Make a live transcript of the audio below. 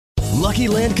Lucky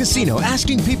Land Casino,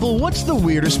 asking people, what's the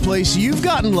weirdest place you've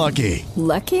gotten lucky?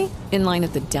 Lucky? In line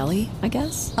at the deli, I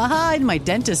guess? Aha, in my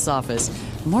dentist's office.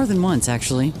 More than once,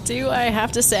 actually. Do I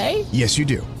have to say? Yes, you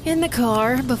do. In the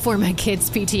car before my kids'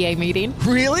 PTA meeting.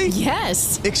 Really?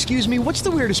 Yes. Excuse me, what's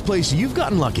the weirdest place you've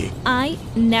gotten lucky? I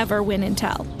never win and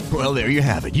tell. Well, there you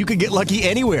have it. You can get lucky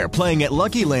anywhere, playing at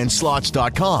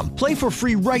LuckyLandSlots.com. Play for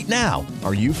free right now.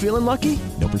 Are you feeling lucky?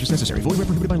 No purchase necessary. Void where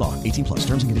prohibited by law. 18 plus.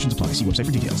 Terms and conditions apply. See website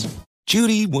for details.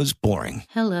 Judy was boring.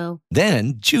 Hello.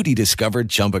 Then Judy discovered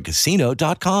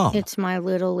ChumbaCasino.com. It's my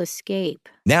little escape.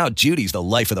 Now Judy's the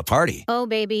life of the party. Oh,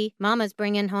 baby, mama's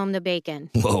bringing home the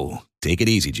bacon. Whoa, take it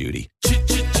easy, Judy.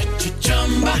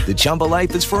 The Chumba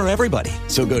life is for everybody.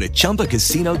 So go to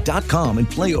ChumbaCasino.com and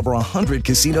play over 100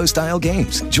 casino-style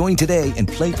games. Join today and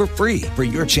play for free for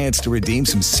your chance to redeem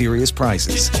some serious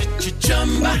prizes.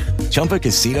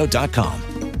 ChumbaCasino.com.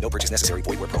 No purchase necessary.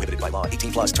 Void where prohibited by law.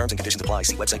 18 plus. Terms and conditions apply.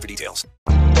 See website for details.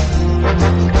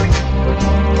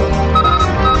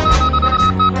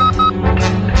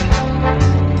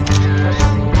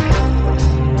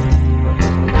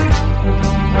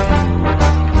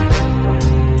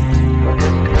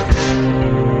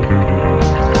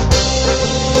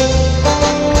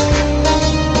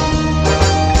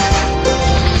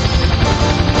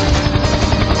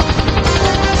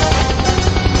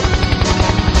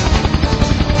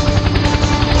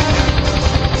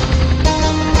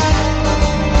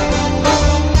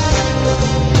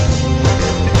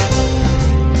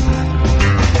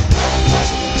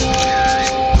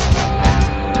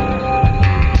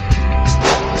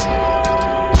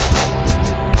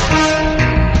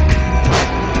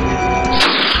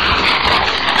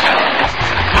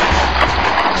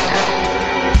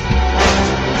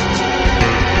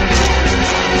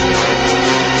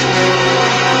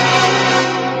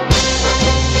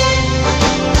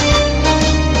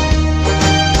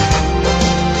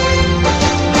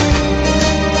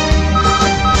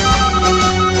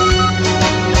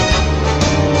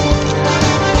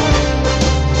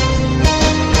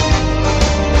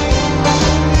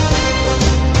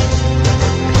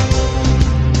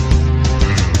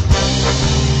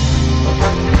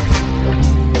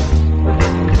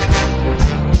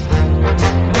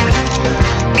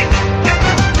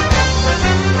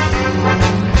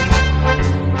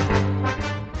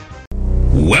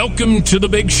 Welcome to the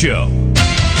big show.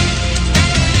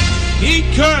 He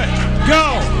could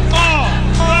go all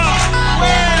the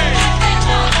way.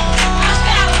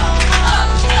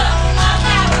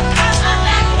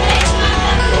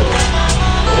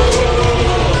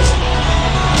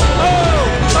 Oh,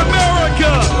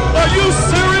 America, are you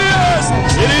serious?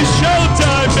 It is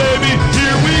showtime, baby.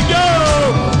 Here we go.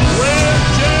 Red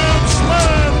Jam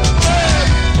Slam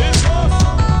is awesome.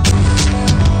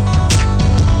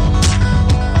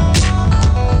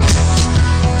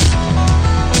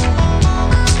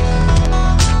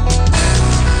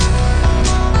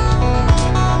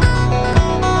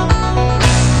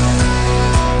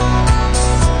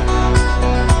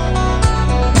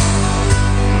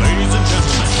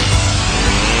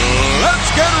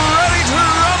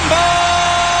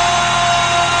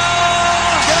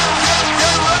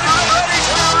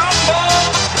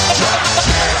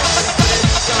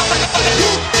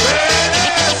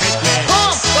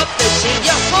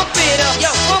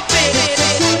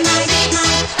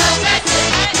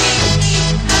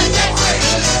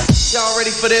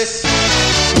 For this. I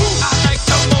like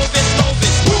to move it, move it.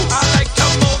 I like to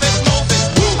move it, move it.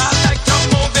 I like to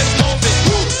move it, move it.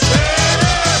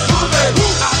 Move it.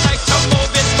 I like to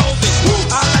move it, move it.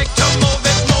 I like to move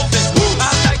it, move it.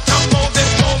 I like to move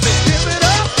it, move it. Give it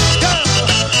up, go.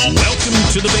 Welcome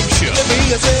to the big show.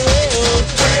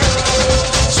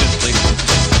 Simply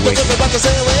wait.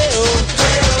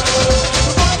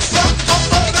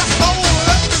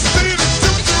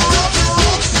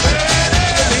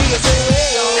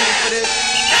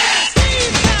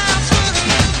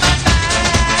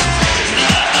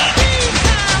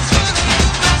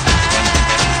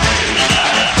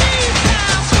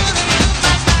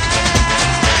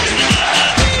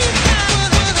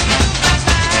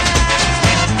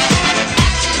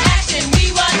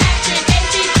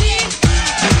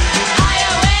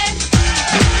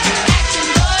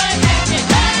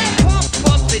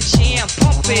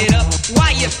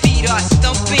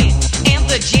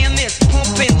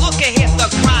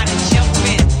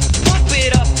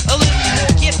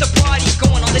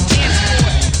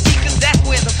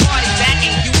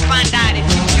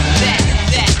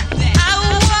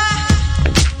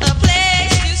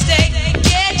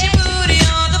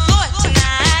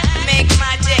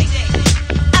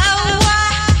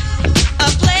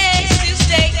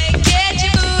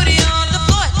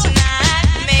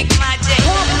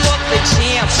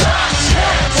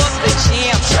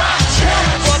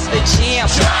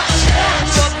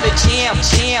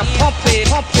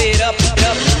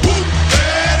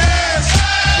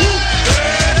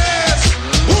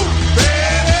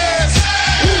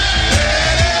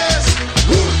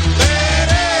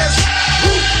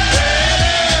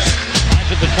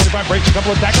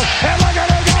 couple of tackles. And look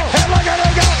at him go! And look at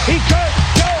him go! He could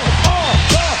go all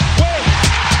the way!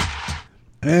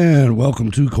 And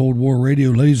welcome to Cold War Radio,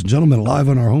 ladies and gentlemen, live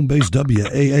on our home base,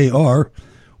 WAAR.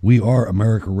 We are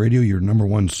America Radio, your number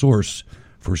one source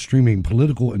for streaming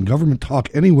political and government talk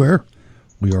anywhere.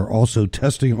 We are also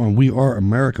testing on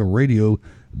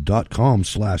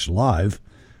weareamericaradio.com/live.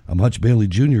 I'm Hutch Bailey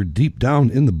Jr., deep down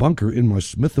in the bunker in my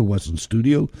Smith & Wesson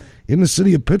studio in the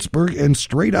city of Pittsburgh, and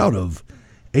straight out of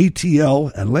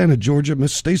ATL, Atlanta, Georgia,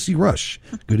 Miss Stacy Rush.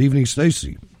 Good evening,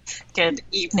 Stacy. Good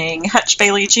evening, Hutch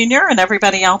Bailey Jr. and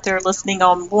everybody out there listening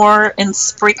on War and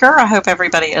Spreaker. I hope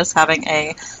everybody is having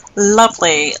a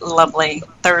lovely, lovely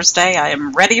Thursday. I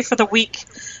am ready for the week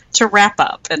to wrap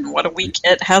up, and what a week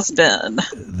it has been.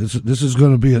 This is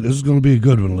going to be a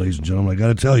good one, ladies and gentlemen. I got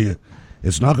to tell you,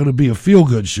 it's not going to be a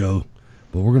feel-good show,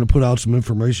 but we're going to put out some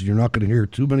information you're not going to hear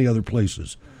too many other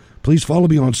places. Please follow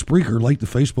me on Spreaker, like the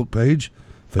Facebook page,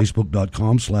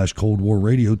 facebook.com/Cold War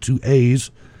Radio, 2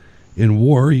 A's in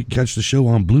war. You can catch the show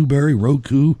on Blueberry,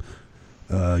 Roku,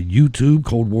 YouTube.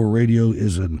 Cold War Radio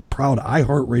is a proud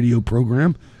iHeartRadio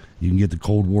program. You can get the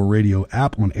Cold War Radio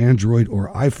app on Android or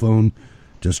iPhone.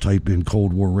 Just type in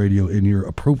Cold War Radio in your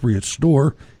appropriate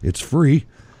store. It's free.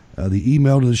 The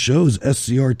email to the show is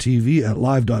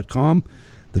scrtv@live.com.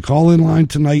 The call-in line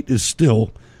tonight is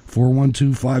still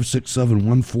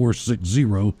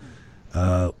 412-567-1460.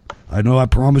 I know I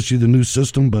promised you the new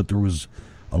system, but there was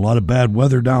a lot of bad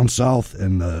weather down south,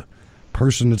 and the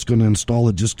person that's going to install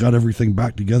it just got everything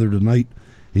back together tonight.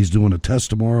 He's doing a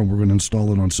test tomorrow, and we're going to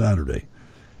install it on Saturday.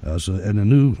 And the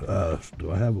new,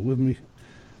 do I have it with me?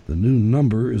 The new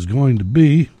number is going to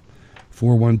be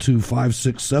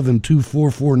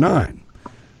 412-567-2449.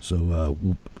 So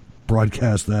we'll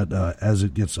broadcast that as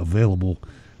it gets available.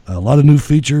 A lot of new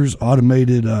features,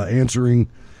 automated answering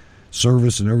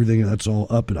service and everything. That's all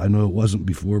up. I know it wasn't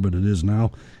before, but it is now.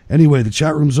 Anyway, the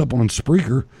chat room's up on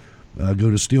Spreaker. Go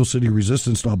to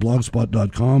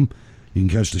steelcityresistance.blogspot.com. You can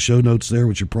catch the show notes there,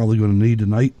 which you're probably going to need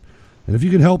tonight. And if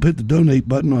you can help, hit the donate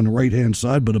button on the right-hand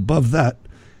side. But above that,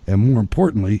 and more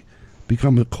importantly,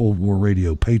 become a Cold War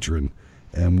Radio patron,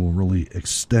 and we'll really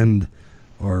extend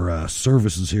our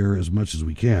services here as much as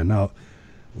we can. Now,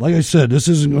 like I said, this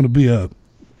isn't going to be a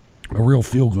real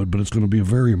feel-good, but it's going to be a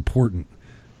very important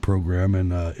program.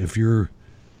 And if you're,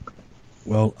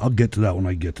 well, I'll get to that when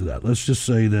I get to that. Let's just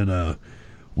say that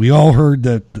we all heard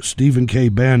that Stephen K.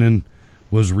 Bannon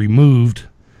was removed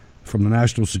from the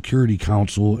National Security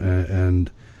Council,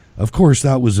 and of course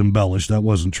that was embellished. That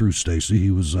wasn't true, Stacy.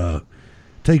 He was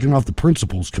taken off the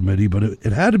Principals Committee, but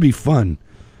it had to be fun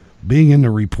being in the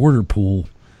reporter pool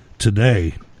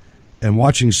today and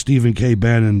watching Stephen K.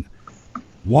 Bannon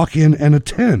walk in and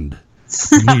attend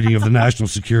the meeting of the National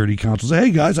Security Council. Say,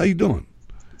 hey, guys, how you doing?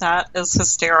 That is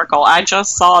hysterical. I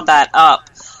just saw that up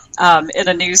in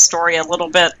a news story a little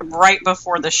bit right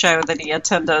before the show that he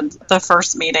attended the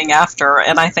first meeting after,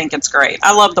 and I think it's great.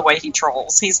 I love the way he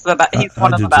trolls. He's one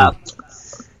of the best.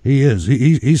 He is.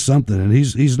 He's something, and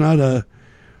he's not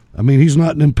he's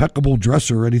not an impeccable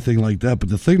dresser or anything like that. But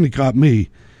the thing that caught me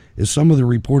is some of the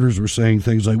reporters were saying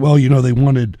things like, "Well, they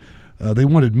wanted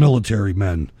military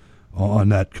men on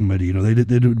that committee. They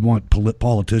didn't want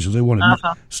politicians. They wanted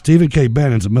Stephen K.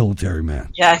 Bannon's a military man.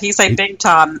 Yeah, he's a big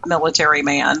time military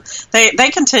man. They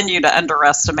continue to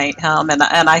underestimate him, and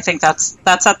I think that's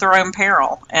at their own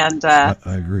peril. And I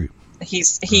agree.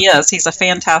 He's a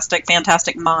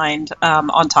fantastic mind.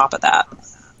 On top of that.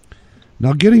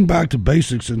 Now, getting back to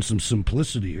basics and some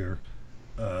simplicity here,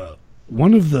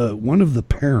 one of the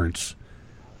parents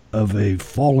of a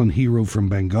fallen hero from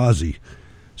Benghazi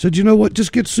said, "You know what?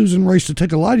 Just get Susan Rice to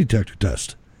take a lie detector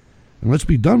test, and let's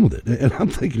be done with it." And I'm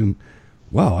thinking,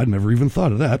 wow, I'd never even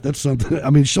thought of that. That's something. I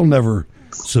mean, she'll never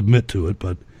submit to it,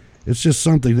 but it's just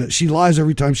something that she lies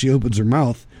every time she opens her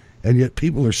mouth, and yet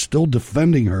people are still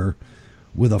defending her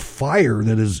with a fire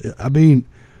that is. I mean,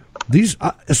 these,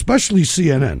 especially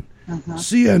CNN.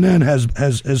 CNN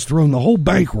has thrown the whole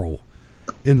bankroll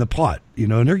in the pot,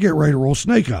 and they're getting ready to roll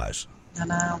snake eyes. I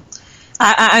know.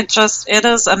 It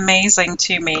is amazing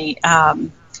to me.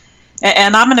 And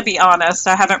I'm going to be honest,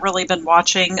 I haven't really been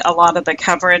watching a lot of the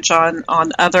coverage on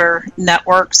other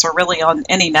networks or really on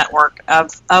any network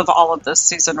of all of this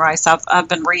Susan Rice. I've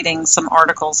been reading some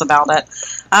articles about it.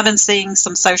 I've been seeing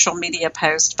some social media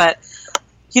posts, but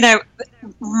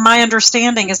my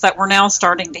understanding is that we're now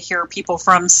starting to hear people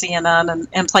from CNN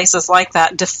and places like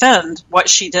that defend what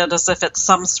she did as if it's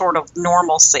some sort of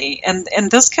normalcy. And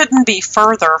this couldn't be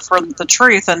further from the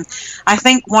truth. And I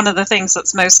think one of the things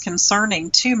that's most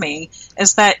concerning to me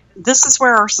is that this is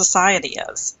where our society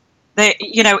is. That,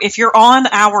 if you're on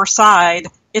our side,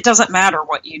 it doesn't matter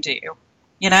what you do.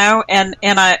 And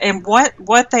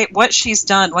what she's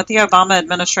done, what the Obama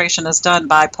administration has done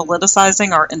by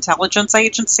politicizing our intelligence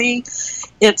agency,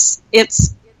 it's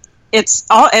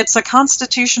a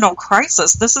constitutional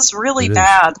crisis. This is really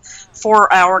bad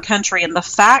for our country. And the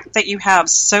fact that you have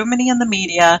so many in the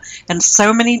media and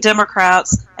so many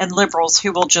Democrats and liberals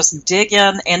who will just dig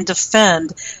in and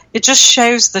defend, it just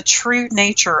shows the true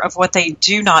nature of what they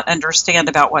do not understand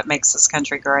about what makes this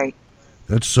country great.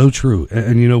 That's so true.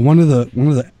 And one of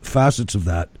the facets of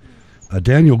that,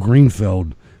 Daniel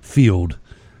Greenfield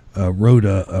wrote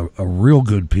a real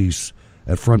good piece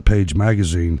at Front Page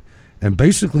Magazine. And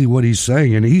basically what he's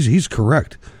saying, and he's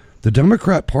correct, the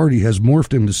Democrat Party has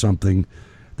morphed into something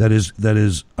that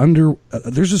is under.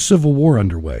 There's a civil war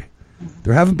underway.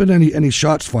 There haven't been any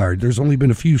shots fired. There's only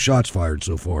been a few shots fired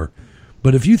so far.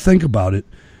 But if you think about it,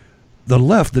 the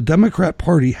left, the Democrat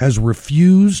Party, has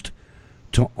refused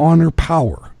to honor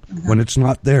power when it's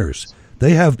not theirs.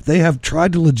 They have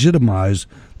tried to legitimize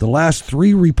the last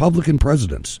 3 Republican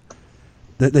presidents.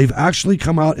 That they've actually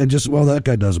come out and just, well, that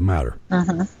guy doesn't matter.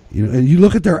 And you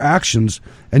look at their actions,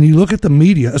 and you look at the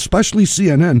media, especially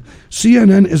CNN.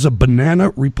 CNN is a banana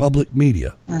republic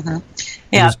media. Yeah,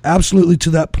 it is absolutely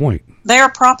to that point. They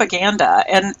are propaganda,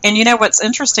 and what's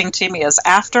interesting to me is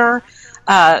after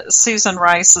Susan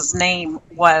Rice's name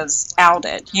was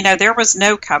outed, there was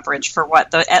no coverage for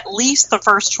at least the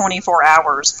first 24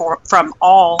 hours from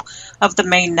all of the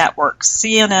main networks,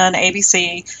 CNN,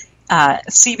 ABC.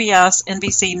 CBS,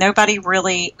 NBC, nobody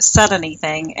really said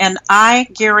anything. And I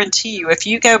guarantee you, if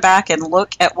you go back and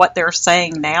look at what they're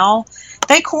saying now,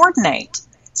 they coordinate.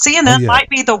 CNN might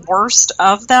be the worst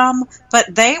of them, but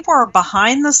they were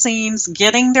behind the scenes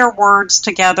getting their words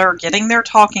together, getting their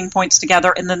talking points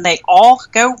together, and then they all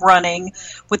go running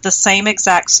with the same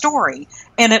exact story.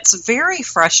 And it's very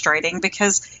frustrating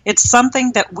because it's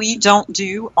something that we don't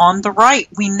do on the right.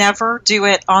 We never do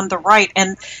it on the right.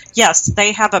 And yes,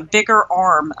 they have a bigger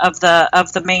arm of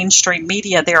the mainstream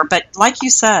media there, but like you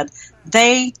said,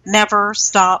 they never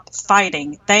stop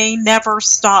fighting. They never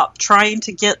stop trying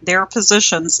to get their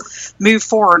positions move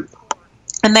forward.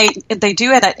 And they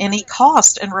do it at any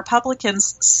cost. And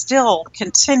Republicans still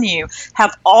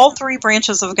have all 3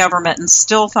 branches of government and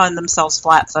still find themselves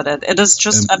flat-footed. It is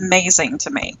just amazing to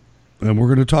me. And we're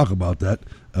going to talk about that.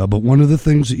 But one of the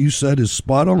things that you said is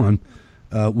spot on.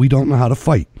 We don't know how to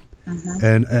fight.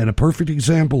 And a perfect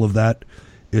example of that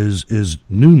is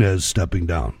Nunes stepping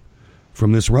down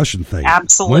from this Russian thing.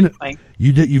 Absolutely.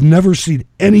 You've never seen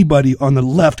anybody on the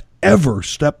left ever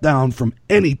step down from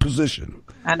any position.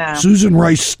 I know. Susan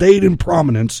Rice stayed in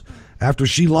prominence after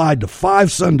she lied to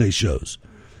 5 Sunday shows.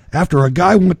 After a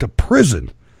guy went to prison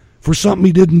for something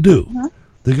he didn't do.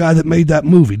 The guy that made that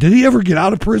movie. Did he ever get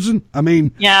out of prison? I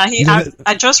mean... Yeah,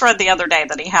 I just read the other day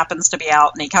that he happens to be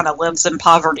out and he kind of lives in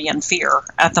poverty and fear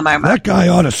at the moment. That guy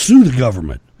ought to sue the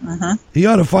government. He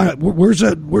ought to find... Where's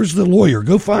the lawyer?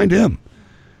 Go find him.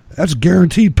 That's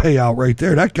guaranteed payout right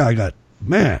there. That guy got...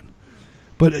 Man.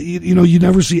 But, you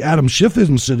never see Adam Schiff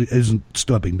isn't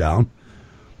stepping down.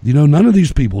 None of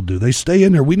these people do. They stay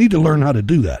in there. We need to learn how to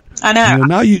do that. I know.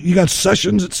 Now you got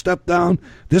Sessions that stepped down.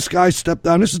 This guy stepped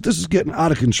down. This is getting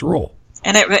out of control.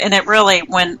 And it really,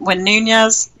 when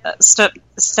Nunes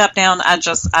stepped down, I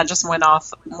just went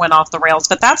off the rails.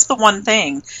 But that's the one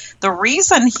thing. The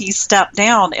reason he stepped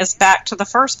down is back to the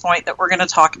first point that we're going to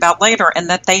talk about later, and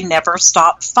that they never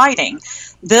stop fighting.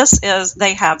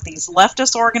 They have these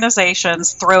leftist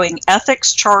organizations throwing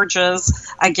ethics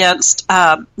charges against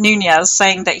Nunes,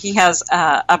 saying that he has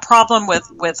a problem with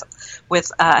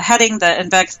heading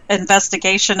the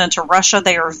investigation into Russia.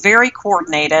 They are very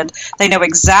coordinated. They know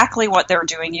exactly what they're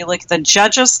doing. You look at the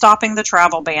judges stopping the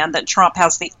travel ban that Trump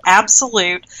has the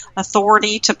absolute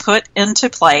authority to put into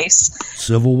place.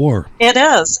 Civil war. It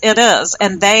is.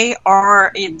 And they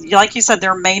are, like you said,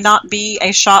 there may not be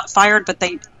a shot fired, but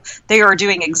they are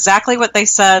doing exactly what they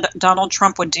said Donald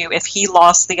Trump would do if he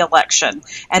lost the election.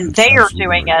 And they are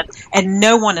doing it, and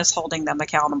no one is holding them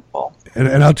accountable.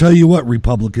 And I'll tell you what,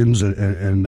 Republicans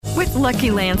and with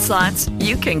Lucky Land Slots,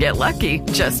 you can get lucky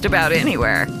just about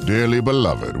anywhere. Dearly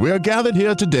beloved, we are gathered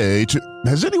here today to...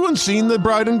 Has anyone seen the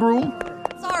bride and groom?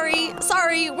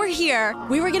 Sorry, we're here.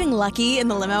 We were getting lucky in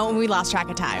the limo and we lost track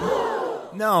of time.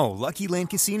 No, Lucky Land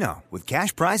Casino, with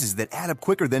cash prizes that add up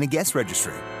quicker than a guest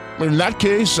registry. In that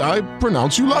case, I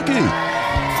pronounce you lucky.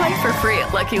 Play for free at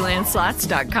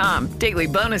LuckyLandSlots.com. Daily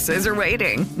bonuses are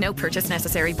waiting. No purchase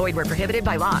necessary. Void where prohibited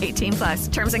by law.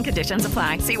 18+. Terms and conditions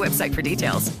apply. See website for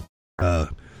details.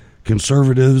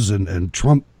 Conservatives and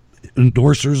Trump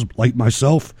endorsers like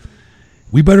myself,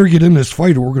 we better get in this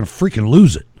fight or we're going to freaking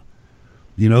lose it.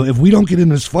 You know, if we don't get in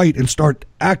this fight and start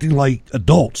acting like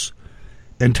adults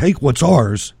and take what's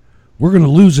ours, we're going to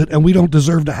lose it, and we don't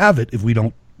deserve to have it if we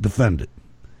don't defend it.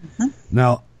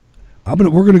 Now, we're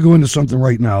going to go into something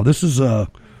right now. This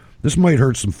might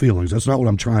hurt some feelings. That's not what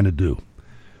I'm trying to do.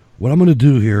 What I'm going to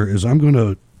do here is I'm going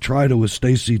to try to, with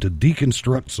Stacy, to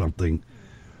deconstruct something,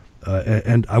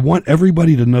 and I want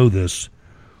everybody to know this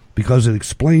because it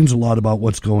explains a lot about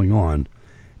what's going on,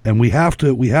 and we have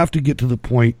to get to the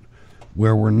point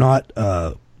where we're not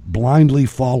blindly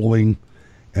following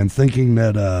and thinking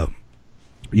that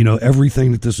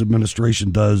everything that this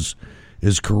administration does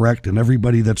is correct and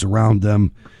everybody that's around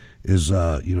them is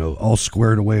all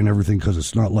squared away and everything, because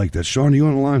it's not like that. Sean, are you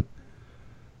on the line?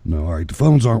 No, all right. The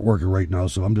phones aren't working right now,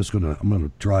 so I'm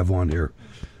gonna drive on here.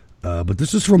 But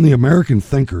this is from the American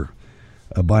Thinker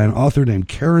by an author named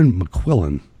Karen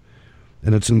McQuillan,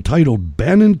 and it's entitled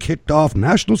 "Bannon Kicked Off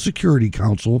National Security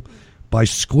Council by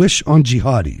Squish on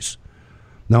Jihadis."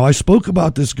 Now, I spoke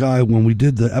about this guy when we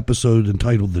did the episode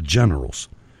entitled "The Generals,"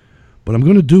 but I'm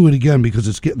going to do it again because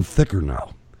it's getting thicker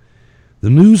now. The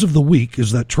news of the week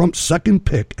is that Trump's second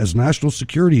pick as National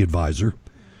Security Advisor,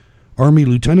 Army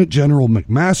Lieutenant General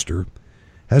McMaster,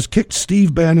 has kicked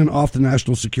Steve Bannon off the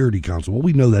National Security Council. Well,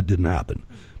 we know that didn't happen,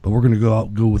 but we're going to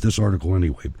go with this article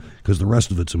anyway because the rest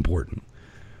of it's important.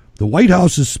 The White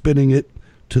House is spinning it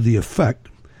to the effect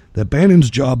that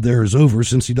Bannon's job there is over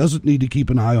since he doesn't need to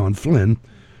keep an eye on Flynn,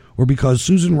 or because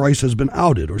Susan Rice has been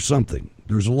outed or something.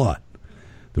 There's a lot.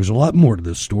 There's a lot more to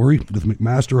this story, with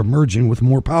McMaster emerging with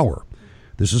more power.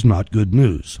 This is not good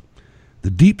news.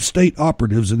 The deep state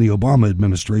operatives in the Obama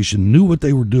administration knew what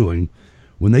they were doing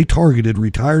when they targeted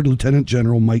retired Lieutenant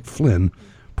General Mike Flynn,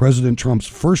 President Trump's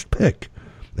first pick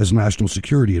as National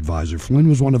Security Advisor. Flynn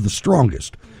was one of the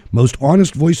strongest, most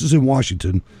honest voices in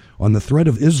Washington on the threat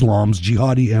of Islam's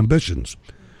jihadi ambitions.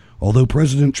 Although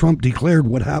President Trump declared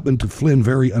what happened to Flynn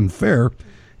very unfair,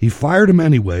 he fired him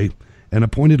anyway and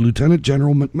appointed Lieutenant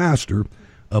General McMaster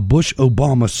a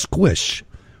Bush-Obama squish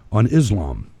on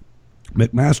Islam.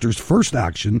 McMaster's first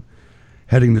action,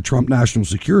 heading the Trump National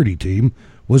Security Team,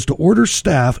 was to order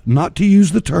staff not to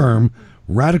use the term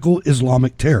radical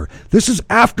Islamic terror. This is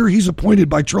after he's appointed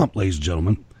by Trump, ladies and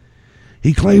gentlemen.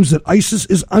 He claims that ISIS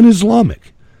is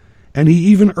un-Islamic, and he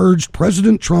even urged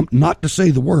President Trump not to say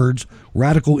the words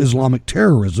radical Islamic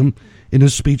terrorism in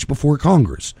his speech before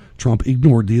Congress. Trump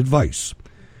ignored the advice.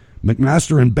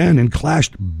 McMaster and Bannon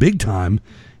clashed big time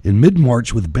in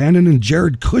mid-March, with Bannon and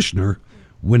Jared Kushner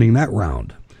winning that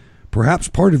round. Perhaps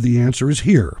part of the answer is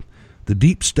here. The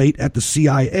deep state at the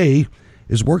CIA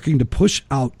is working to push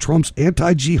out Trump's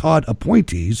anti-jihad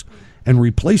appointees and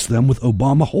replace them with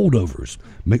Obama holdovers.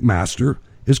 McMaster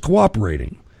is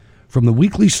cooperating. From the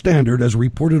Weekly Standard, as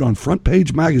reported on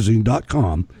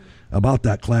FrontPageMagazine.com about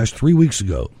that clash 3 weeks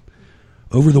ago.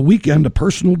 Over the weekend, a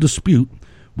personal dispute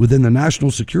within the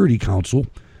National Security Council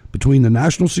between the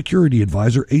National Security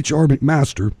Advisor, H.R.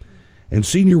 McMaster, and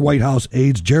senior White House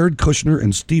aides Jared Kushner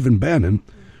and Stephen Bannon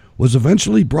was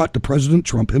eventually brought to President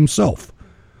Trump himself.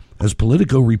 As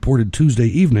Politico reported Tuesday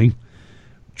evening,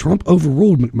 Trump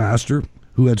overruled McMaster,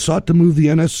 who had sought to move the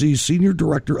NSC's Senior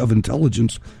Director of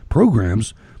Intelligence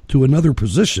Programs to another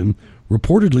position,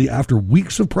 reportedly after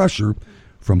weeks of pressure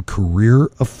from career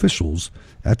officials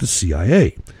at the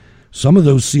CIA. Some of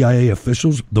those CIA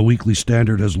officials, the Weekly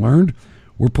Standard has learned,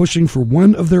 were pushing for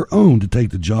one of their own to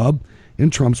take the job in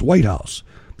Trump's White House.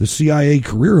 The CIA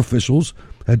career officials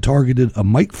had targeted a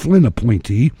Mike Flynn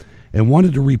appointee and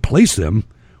wanted to replace him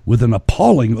with an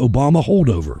appalling Obama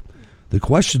holdover. The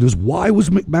question is, why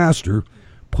was McMaster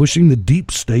pushing the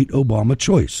deep state Obama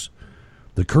choice?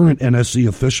 The current NSC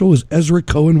official is Ezra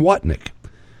Cohen Watnick,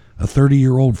 a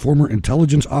 30-year-old former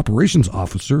intelligence operations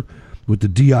officer with the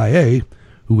DIA,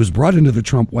 who was brought into the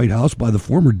Trump White House by the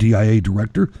former DIA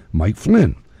director, Mike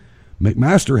Flynn.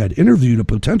 McMaster had interviewed a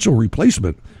potential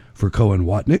replacement for Cohen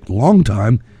Watnick,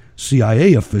 longtime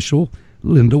CIA official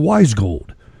Linda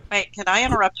Weisgold. Wait, can I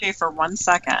interrupt you for 1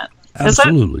 second?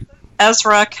 Absolutely. Is it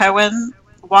Ezra Cohen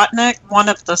Watnick one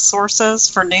of the sources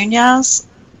for Nunes?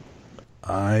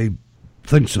 I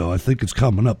think so. I think it's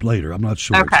coming up later. I'm not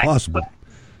sure. Okay. It's possible.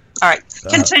 All right.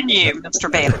 Continue,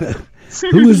 Mr. Bannon.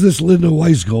 Who is this Linda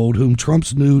Weisgold, whom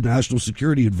Trump's new national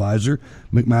security advisor,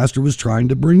 McMaster, was trying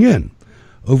to bring in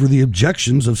over the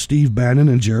objections of Steve Bannon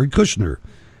and Jared Kushner?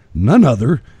 None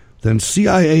other than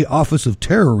CIA Office of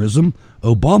Terrorism,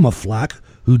 Obama Flack,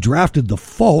 who drafted the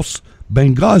false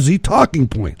Benghazi talking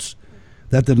points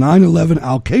that the 9/11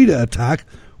 al-Qaeda attack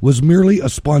was merely a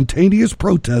spontaneous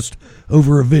protest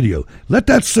over a video. Let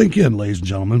that sink in, ladies and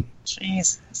gentlemen.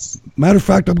 Jesus. Matter of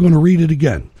fact, I'm going to read it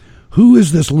again. Who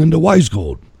is this Linda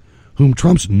Weisgold, whom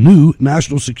Trump's new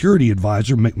national security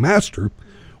advisor, McMaster,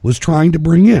 was trying to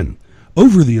bring in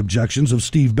over the objections of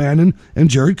Steve Bannon and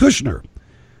Jared Kushner.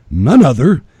 None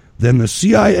other than the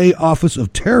CIA Office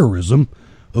of Terrorism,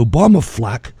 Obama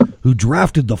flack, who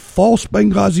drafted the false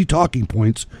Benghazi talking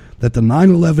points that the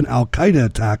 9/11 al-Qaeda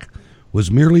attack was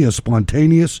merely a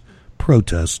spontaneous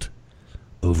protest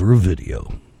over a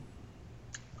video.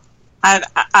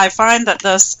 I find that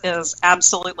this is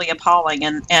absolutely appalling,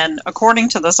 and according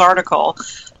to this article,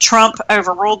 Trump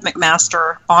overruled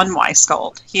McMaster on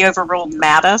Weisgold. He overruled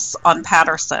Mattis on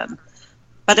Patterson.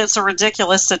 But it's a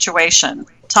ridiculous situation.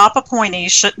 Top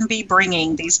appointees shouldn't be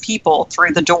bringing these people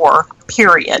through the door,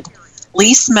 period.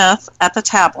 Lee Smith at the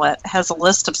tablet has a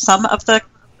list of some of the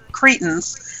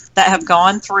cretins that have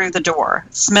gone through the door.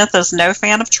 Smith is no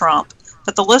fan of Trump,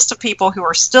 but the list of people who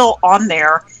are still on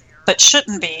there but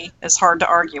shouldn't be is hard to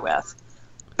argue with.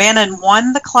 Bannon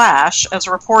won the clash as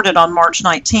reported on March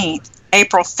 19th.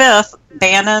 April 5th,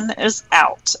 Bannon is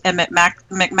out, and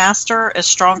McMaster is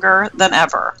stronger than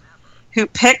ever. Who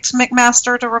picked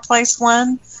McMaster to replace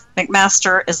Flynn?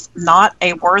 McMaster is not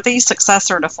a worthy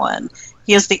successor to Flynn.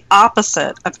 He is the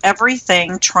opposite of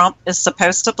everything Trump is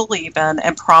supposed to believe in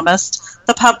and promised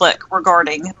the public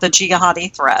regarding the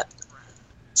jihadi threat.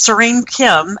 Serene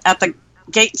Kim at the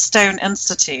Gatestone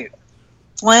Institute.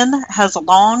 Flynn has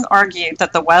long argued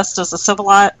that the West is in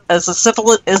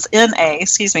a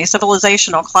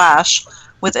civilizational clash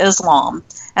with Islam,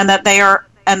 and that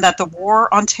the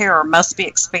war on terror must be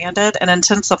expanded and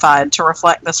intensified to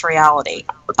reflect this reality.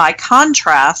 By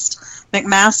contrast,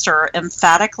 McMaster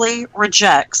emphatically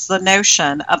rejects the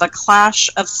notion of a clash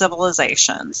of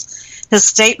civilizations. His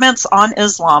statements on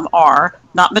Islam are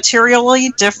not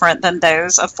materially different than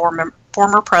those of former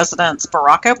Presidents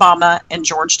Barack Obama and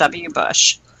George W.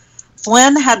 Bush.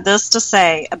 Flynn had this to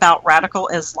say about radical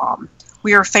Islam.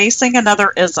 We are facing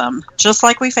another ism, just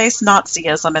like we face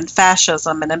Nazism and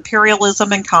fascism and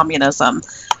imperialism and communism.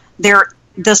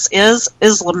 This is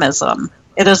Islamism.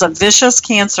 It is a vicious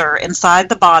cancer inside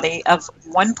the body of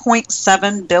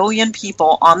 1.7 billion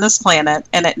people on this planet,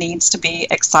 and it needs to be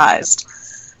excised.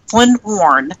 Flynn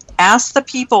warned, ask the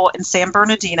people in San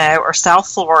Bernardino or South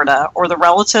Florida or the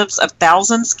relatives of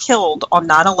thousands killed on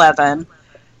 9/11,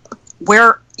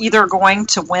 we're either going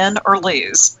to win or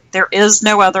lose. There is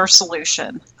no other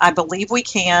solution. I believe we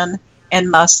can and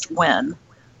must win.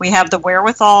 We have the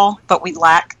wherewithal, but we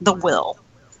lack the will.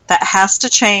 That has to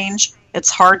change. It's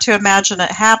hard to imagine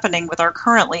it happening with our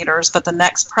current leaders, but the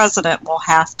next president will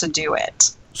have to do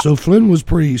it. So Flynn was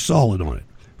pretty solid on it.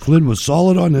 Flynn was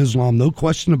solid on Islam, no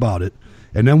question about it.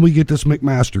 And then we get this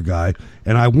McMaster guy,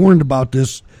 and I warned about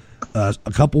this a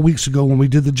couple weeks ago when we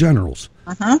did the generals.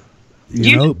 Uh-huh.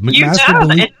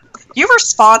 McMaster you were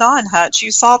spot on, Hutch.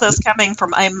 You saw this coming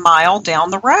from a mile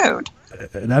down the road.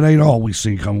 That ain't all we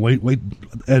seen come. Wait.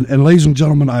 And ladies and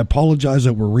gentlemen, I apologize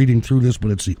that we're reading through this,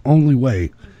 but it's the only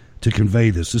way to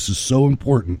convey this. This is so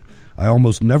important. I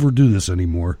almost never do this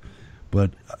anymore,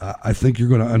 but I think you're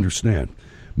going to understand.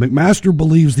 McMaster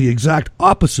believes the exact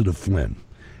opposite of Flynn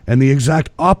and the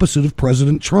exact opposite of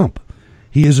President Trump.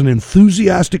 He is an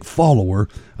enthusiastic follower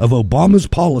of Obama's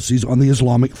policies on the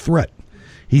Islamic threat.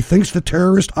 He thinks the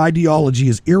terrorist ideology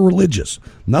is irreligious,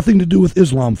 nothing to do with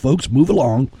Islam, folks, move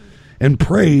along, and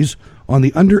preys on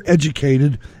the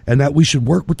undereducated and that we should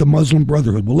work with the Muslim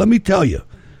Brotherhood. Well, let me tell you,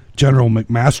 General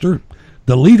McMaster,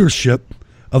 the leadership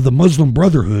of the Muslim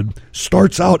Brotherhood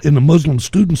starts out in the Muslim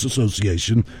Students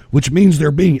Association, which means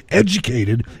they're being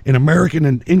educated in American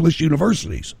and English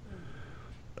universities.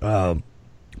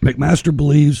 McMaster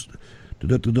believes,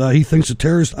 he thinks the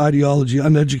terrorist ideology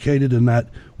uneducated and that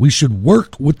we should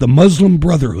work with the Muslim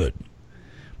Brotherhood.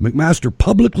 McMaster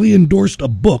publicly endorsed a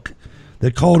book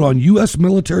that called on U.S.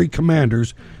 military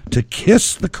commanders to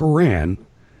kiss the Quran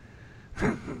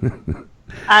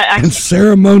and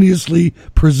ceremoniously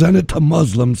present it to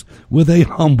Muslims with a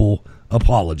humble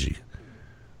apology.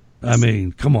 I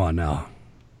mean, come on now.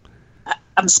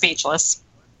 I'm speechless.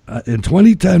 In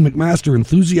 2010, McMaster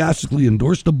enthusiastically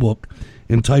endorsed a book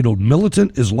entitled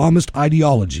Militant Islamist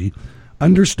Ideology,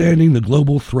 Understanding the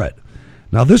Global Threat.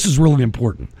 Now, this is really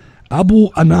important. Abu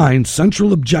Anain's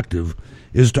central objective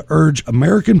is to urge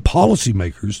American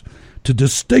policymakers to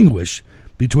distinguish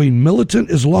between militant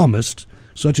Islamists,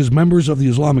 such as members of the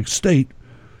Islamic State,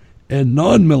 and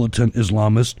non-militant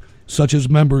Islamists, such as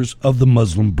members of the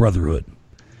Muslim Brotherhood.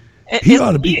 He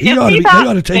ought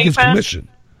to take his commission.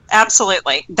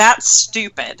 Absolutely. That's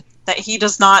stupid that he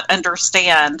does not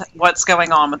understand what's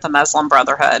going on with the Muslim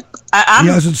Brotherhood. He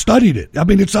hasn't studied it. I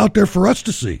mean, it's out there for us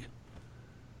to see.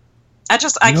 I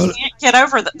can't get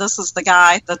over that this is the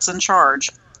guy that's in charge.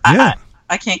 Yeah.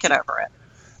 I can't get over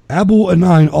it. Abu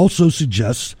Anin also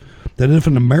suggests that if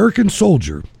an American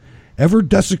soldier ever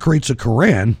desecrates a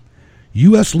Koran,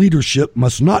 U.S. leadership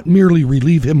must not merely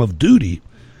relieve him of duty,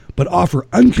 but offer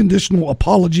unconditional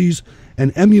apologies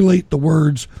and emulate the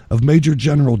words of Major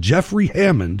General Jeffrey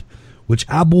Hammond, which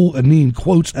Abu Anin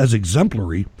quotes as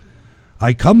exemplary.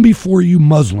 "I come before you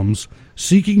Muslims,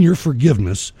 seeking your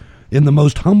forgiveness. In the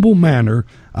most humble manner,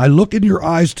 I look in your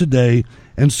eyes today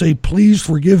and say, please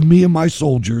forgive me and my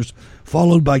soldiers,"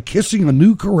 followed by kissing a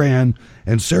new Koran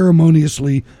and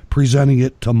ceremoniously presenting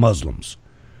it to Muslims.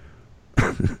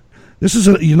 This is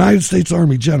a United States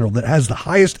Army general that has the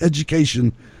highest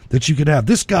education that you could have.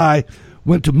 This guy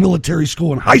went to military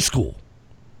school and high school.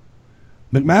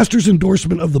 McMaster's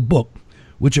endorsement of the book,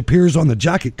 which appears on the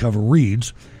jacket cover,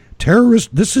 reads,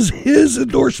 this is his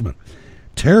endorsement.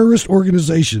 "Terrorist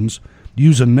organizations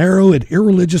use a narrow and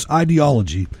irreligious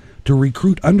ideology to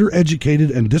recruit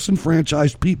undereducated and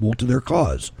disenfranchised people to their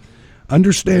cause.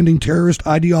 Understanding terrorist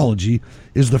ideology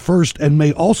is the first and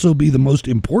may also be the most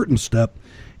important step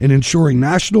in ensuring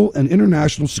national and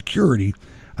international security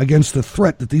against the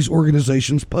threat that these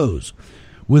organizations pose."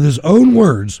 With his own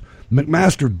words,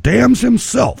 McMaster damns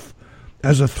himself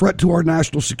as a threat to our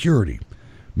national security.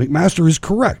 McMaster is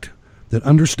correct that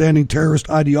understanding terrorist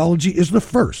ideology is the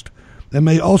first and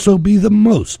may also be the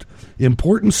most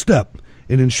important step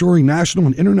in ensuring national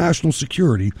and international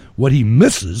security. What he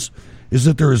misses is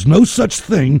that there is no such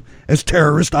thing as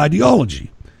terrorist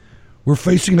ideology. We're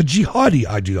facing a jihadi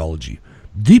ideology,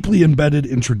 deeply embedded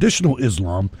in traditional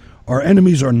Islam. Our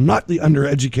enemies are not the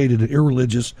undereducated and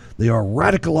irreligious. They are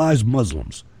radicalized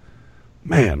Muslims.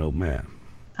 Man, oh man.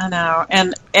 I know.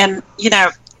 And you know,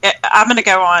 I'm going to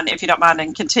go on, if you don't mind,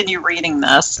 and continue reading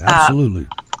this. Absolutely.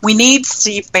 We need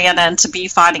Steve Bannon to be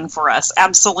fighting for us.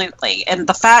 Absolutely. And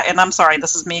the fact, and I'm sorry,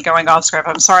 this is me going off script.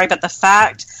 I'm sorry, but the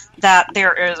fact that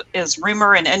there is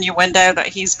rumor and innuendo that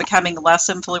he's becoming less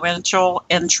influential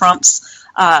in Trump's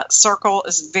circle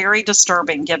is very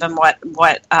disturbing, given what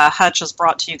Hutch has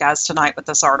brought to you guys tonight with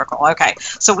this article. Okay,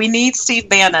 so we need Steve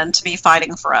Bannon to be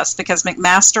fighting for us because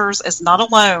McMaster's is not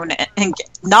alone, and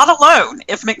not alone.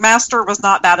 If McMaster was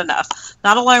not bad enough,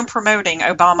 not alone promoting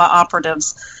Obama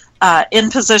operatives in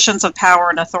positions of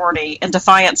power and authority in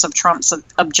defiance of Trump's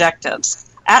objectives.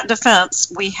 At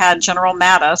Defense, we had General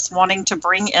Mattis wanting to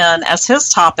bring in as his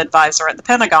top advisor at the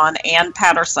Pentagon Ann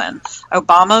Patterson,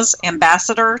 Obama's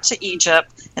ambassador to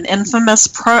Egypt, an infamous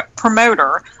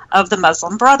promoter of the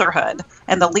Muslim Brotherhood,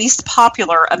 and the least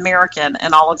popular American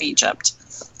in all of Egypt.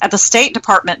 At the State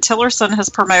Department, Tillerson has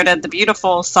promoted the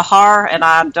beautiful Sahar, and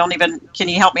can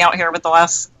you help me out here with the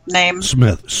last name?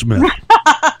 Smith.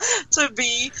 To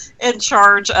be in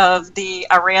charge of the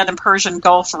Iran and Persian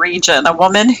Gulf region, a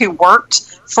woman who worked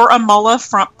for a mullah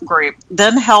front group,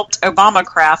 then helped Obama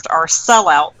craft our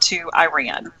sellout to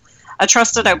Iran. A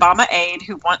trusted Obama aide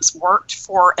who once worked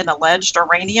for an alleged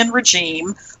Iranian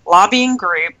regime lobbying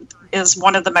group is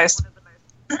one of the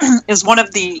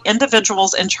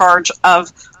individuals in charge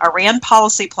of Iran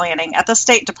policy planning at the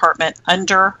State Department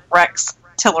under Rex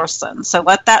Tillerson. So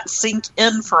let that sink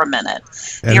in for a minute.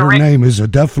 And her name is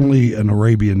definitely an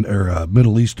Arabian or a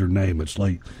Middle Eastern name. It's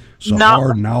like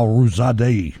Sahar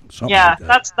Nowruzadeh. Yeah,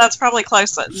 like that's probably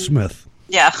close. Smith.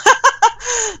 Yeah.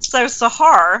 So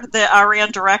Sahar, the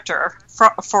Iran director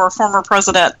for former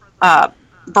President Barack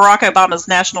Obama's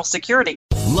national security.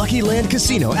 Lucky Land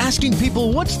Casino, asking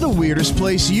people, what's the weirdest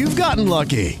place you've gotten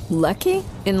lucky? Lucky?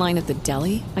 In line at the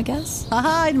deli, I guess?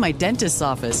 Aha, in my dentist's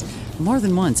office. More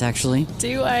than once, actually.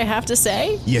 Do I have to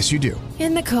say? Yes, you do.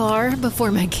 In the car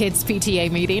before my kids'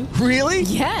 PTA meeting. Really?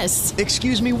 Yes.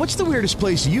 Excuse me, what's the weirdest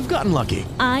place you've gotten lucky?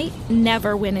 I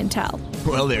never win and tell.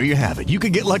 Well, there you have it. You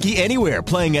can get lucky anywhere,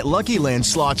 playing at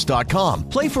LuckyLandSlots.com.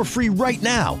 Play for free right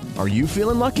now. Are you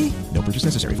feeling lucky? No purchase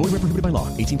necessary. Void where prohibited by law.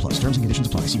 18+. Terms and conditions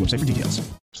apply. See website for details.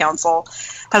 Council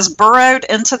has burrowed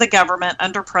into the government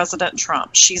under President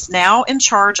Trump. She's now in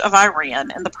charge of Iran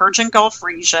and the Persian Gulf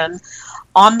region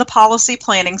on the policy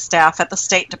planning staff at the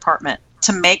State Department.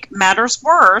 To make matters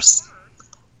worse,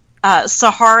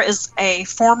 Sahar is a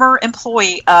former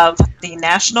employee of the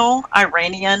National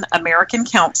Iranian American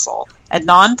Council, a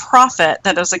nonprofit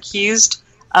that is accused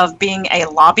of being a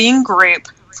lobbying group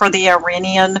for the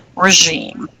Iranian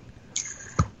regime.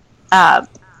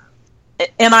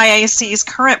 NIAC's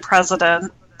current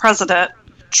president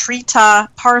Trita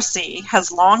Parsi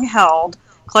has long held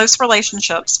close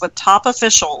relationships with top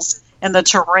officials in the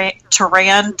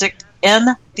Tehran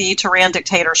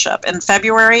dictatorship. In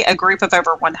February, a group of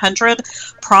over 100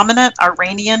 prominent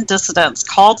Iranian dissidents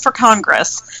called for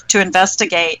Congress to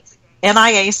investigate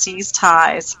NIAC's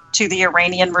ties to the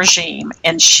Iranian regime,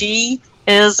 and she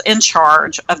is in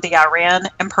charge of the Iran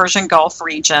and Persian Gulf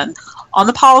region on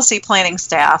the policy planning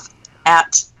staff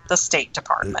at the State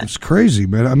Department. It's crazy,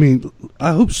 man. I mean,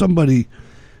 I hope somebody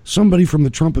from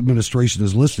the Trump administration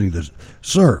is listening to this.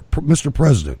 Sir, Mr.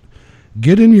 President,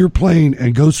 get in your plane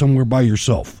and go somewhere by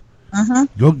yourself.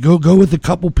 Go with a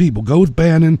couple people. Go with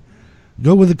Bannon.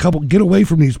 Go with a couple. Get away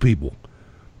from these people.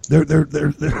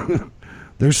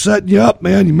 They're setting you up,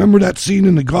 man. You remember that scene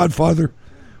in The Godfather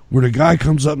where the guy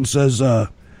comes up and says,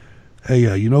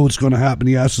 hey, you know what's going to happen?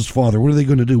 He asks his father, what are they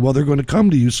going to do? Well, they're going to come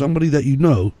to you. Somebody that you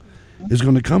know is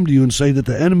going to come to you and say that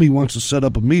the enemy wants to set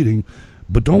up a meeting,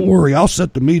 but don't worry, I'll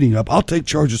set the meeting up. I'll take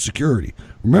charge of security.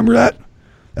 Remember that?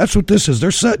 That's what this is.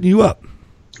 They're setting you up.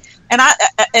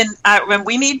 And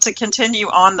we need to continue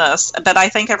on this, but I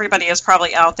think everybody is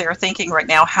probably out there thinking right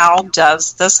now, how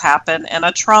does this happen in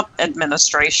a Trump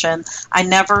administration? I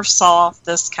never saw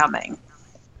this coming.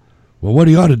 Well, what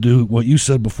he ought to do, what you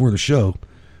said before the show,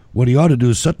 what he ought to do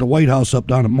is set the White House up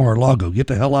down at Mar-a-Lago. Get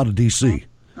the hell out of D.C.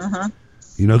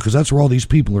 You know, because that's where all these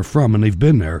people are from, and they've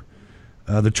been there.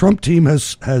 The Trump team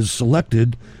has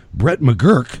selected Brett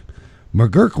McGurk.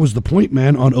 McGurk was the point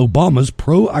man on Obama's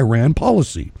pro-Iran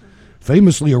policy,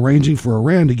 famously arranging for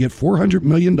Iran to get $400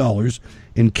 million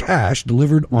in cash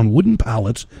delivered on wooden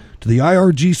pallets to the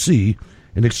IRGC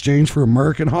in exchange for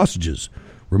American hostages.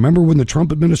 Remember when the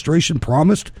Trump administration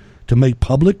promised to make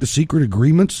public the secret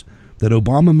agreements that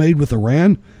Obama made with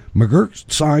Iran?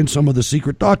 McGurk signed some of the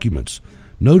secret documents.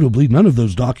 Notably, none of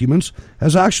those documents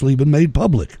has actually been made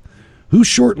public. Who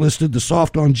shortlisted the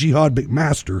soft-on jihad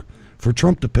McMaster for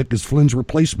Trump to pick as Flynn's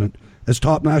replacement as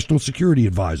top national security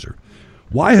advisor?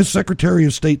 Why has Secretary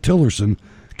of State Tillerson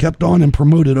kept on and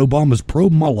promoted Obama's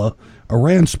pro-Mullah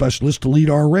Iran specialist to lead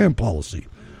our Iran policy?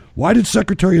 Why did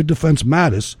Secretary of Defense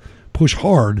Mattis push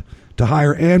hard to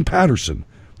hire Ann Patterson,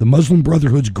 the Muslim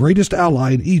Brotherhood's greatest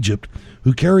ally in Egypt,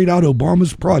 who carried out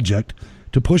Obama's project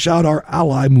to push out our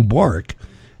ally Mubarak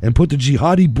and put the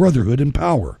Jihadi Brotherhood in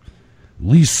power?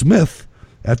 Lee Smith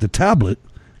at the Tablet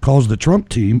calls the Trump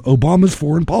team Obama's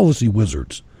foreign policy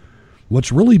wizards.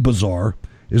 What's really bizarre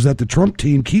is that the Trump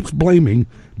team keeps blaming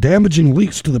damaging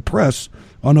leaks to the press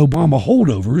on Obama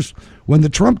holdovers when the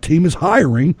Trump team is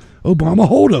hiring Obama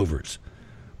holdovers.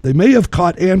 They may have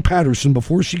caught Ann Patterson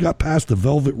before she got past the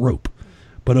velvet rope,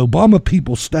 but Obama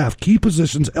people staff key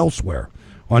positions elsewhere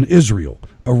on Israel,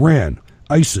 Iran,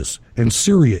 ISIS, and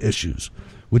Syria issues,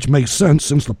 which makes sense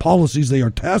since the policies they are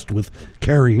tasked with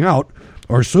carrying out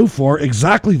are so far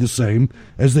exactly the same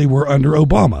as they were under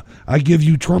Obama. I give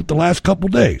you Trump the last couple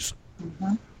days.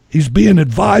 He's being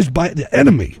advised by the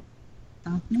enemy.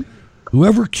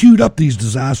 Whoever queued up these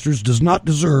disasters does not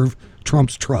deserve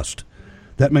Trump's trust.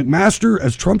 That McMaster,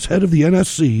 as Trump's head of the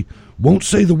NSC, won't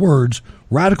say the words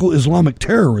radical Islamic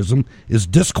terrorism is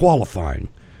disqualifying.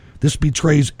 This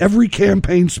betrays every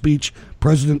campaign speech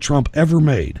President Trump ever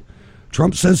made.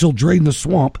 Trump says he'll drain the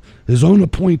swamp. His own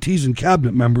appointees and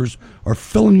cabinet members are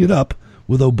filling it up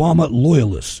with Obama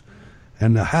loyalists.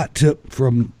 And the hat tip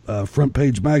from Front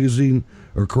Page Magazine,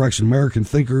 or correction, American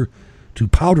Thinker, to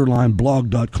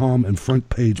powderlineblog.com and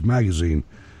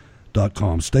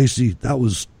frontpagemagazine.com. Stacey, that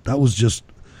was just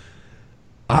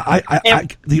I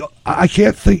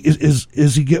can't think,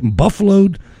 is he getting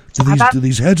buffaloed? Do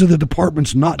these heads of the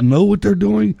departments not know what they're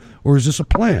doing, or is this a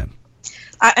plan?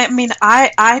 I mean,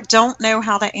 I don't know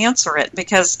how to answer it,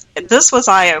 because this was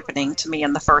eye-opening to me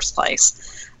in the first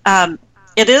place.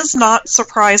 It is not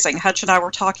surprising, Hutch and I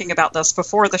were talking about this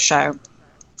before the show,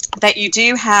 that you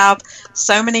do have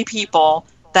so many people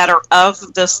that are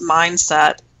of this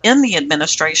mindset in the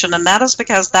administration, and that is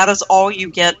because that is all you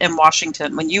get in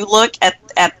Washington. When you look at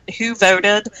who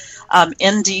voted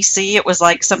in D.C., it was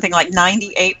like something like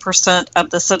 98%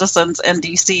 of the citizens in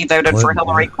D.C. voted for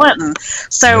Hillary Clinton.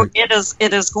 So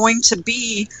it is going to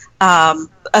be a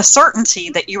certainty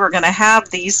that you are going to have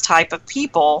these type of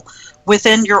people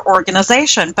within your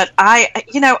organization. But I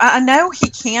know he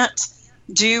can't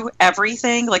do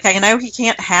everything. Like, I know he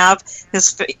can't have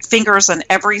his fingers in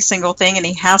every single thing, and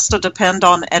he has to depend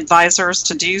on advisors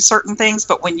to do certain things.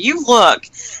 But when you look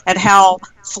at how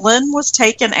Flynn was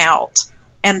taken out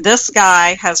and this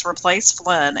guy has replaced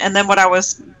Flynn, and then what I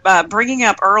was bringing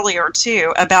up earlier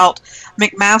too about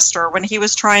McMaster, when he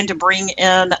was trying to bring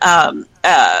in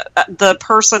the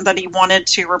person that he wanted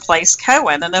to replace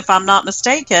Cohen, and if I'm not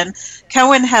mistaken,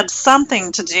 Cohen had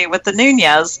something to do with the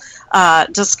Nunes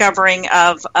discovering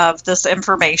of this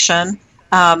information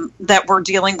that we're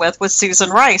dealing with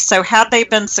Susan Rice. So had they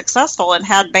been successful, and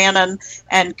had Bannon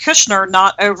and Kushner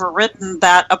not overridden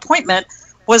that appointment,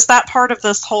 was that part of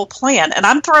this whole plan? And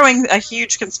I'm throwing a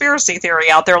huge conspiracy theory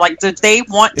out there. Like, did they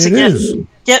want to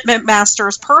get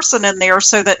McMaster's person in there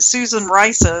so that Susan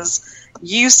Rice's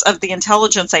use of the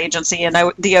intelligence agency and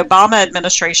the Obama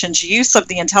administration's use of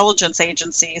the intelligence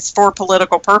agencies for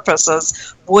political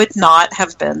purposes would not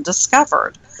have been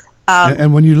discovered?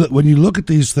 And when you look at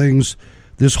these things,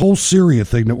 this whole Syria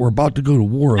thing that we're about to go to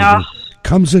war over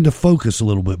comes into focus a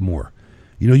little bit more.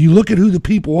 You know, you look at who the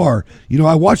people are. You know,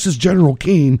 I watched this General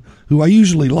Keane, who I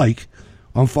usually like,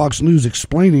 on Fox News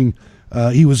explaining,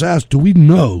 he was asked, do we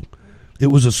know it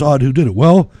was Assad who did it?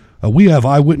 Well, we have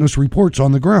eyewitness reports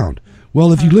on the ground.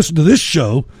 Well, if you listen to this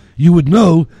show, you would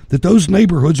know that those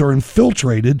neighborhoods are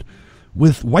infiltrated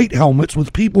with white helmets,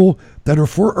 with people that are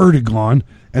for Erdogan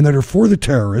and that are for the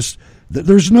terrorists.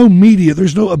 There's no media,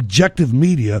 there's no objective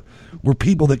media where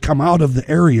people that come out of the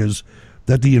areas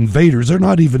that the invaders, they're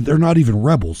not even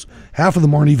rebels. Half of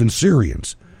them aren't even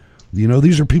Syrians. You know,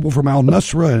 these are people from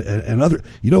al-Nusra and other.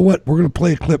 You know what? We're going to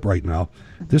play a clip right now.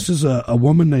 This is a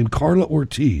woman named Carla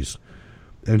Ortiz,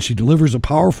 and she delivers a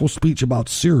powerful speech about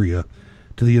Syria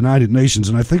to the United Nations.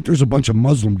 And I think there's a bunch of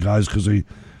Muslim guys because they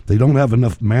don't have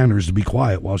enough manners to be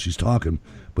quiet while she's talking.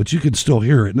 But you can still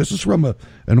hear it. And this is from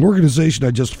an organization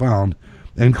I just found,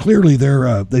 and clearly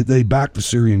they back the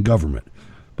Syrian government.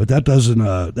 But that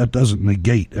doesn't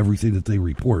negate everything that they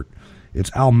report.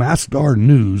 It's Al-Masdar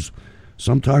News,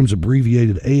 sometimes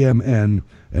abbreviated AMN,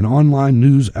 an online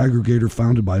news aggregator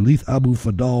founded by Leith Abu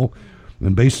Fadal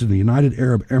and based in the United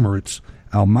Arab Emirates.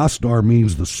 Al-Masdar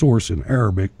means the source in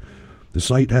Arabic. The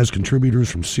site has contributors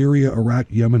from Syria, Iraq,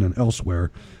 Yemen, and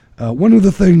elsewhere. One of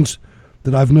the things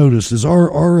that I've noticed is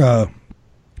our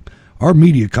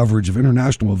media coverage of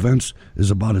international events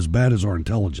is about as bad as our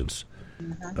intelligence.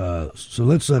 So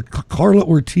let's. Carla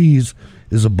Ortiz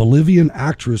is a Bolivian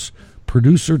actress,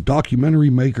 producer, documentary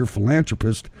maker,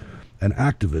 philanthropist, and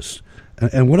activist.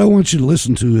 And what I want you to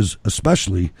listen to is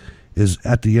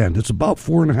at the end. It's about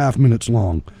 4.5 minutes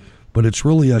long, but it's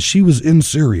really she was in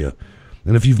Syria.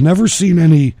 And if you've never seen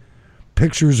any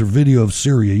pictures or video of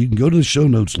Syria, you can go to the show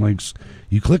notes links.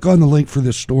 You click on the link for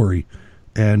this story,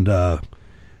 and a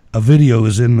video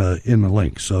is in the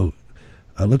link. So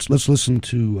let's listen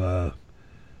to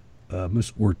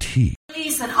Ms. Ortiz. It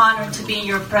is an honor to be in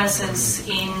your presence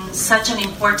in such an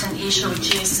important issue,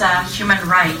 which is human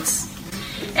rights.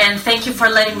 And thank you for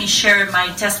letting me share my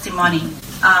testimony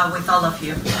with all of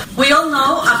you. We all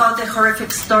know about the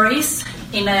horrific stories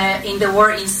in the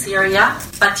war in Syria,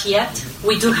 but yet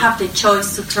we do have the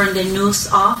choice to turn the news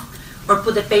off or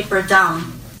put the paper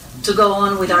down to go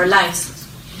on with our lives.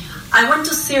 I went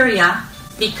to Syria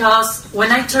because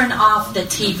when I turned off the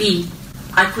TV,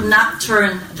 I could not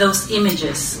turn those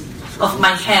images of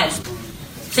my head,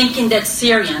 thinking that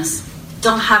Syrians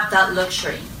don't have that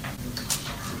luxury.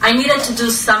 I needed to do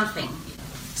something,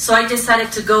 so I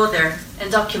decided to go there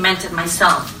and document it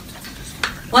myself.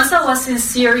 Once I was in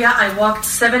Syria, I walked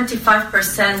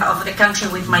 75% of the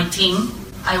country with my team.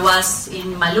 I was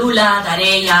in Malula,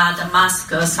 Dareya,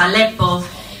 Damascus, Aleppo.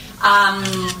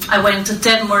 I went to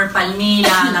Tedmur,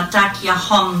 Palmyra, Latakia,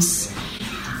 Homs.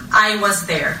 I was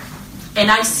there. And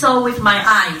I saw with my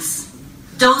eyes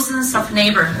dozens of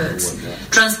neighborhoods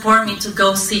transform into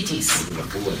ghost cities.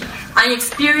 I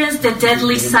experienced the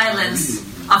deadly silence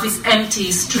of its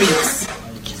empty streets.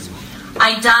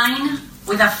 I dined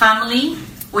with a family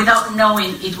without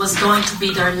knowing it was going to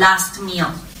be their last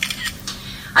meal.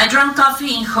 I drank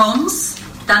coffee in homes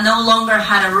that no longer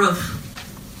had a roof,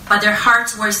 but their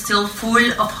hearts were still full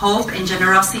of hope and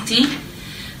generosity,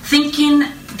 thinking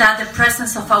that the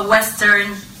presence of a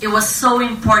Western, it was so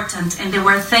important, and they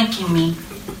were thanking me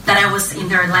that I was in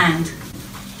their land.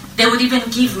 They would even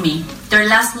give me their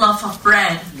last loaf of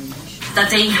bread that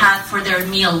they had for their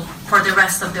meal for the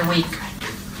rest of the week.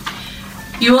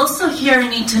 You also here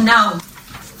need to know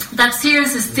that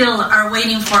Syrians still are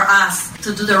waiting for us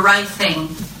to do the right thing.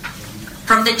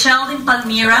 From the child in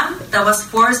Palmyra that was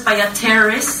forced by a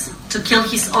terrorist to kill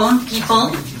his own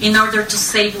people in order to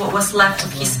save what was left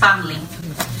of his family,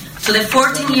 to the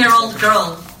 14-year-old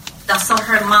girl that saw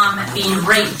her mom being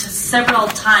raped several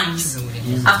times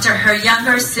after her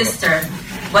younger sister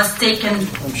was taken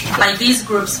by these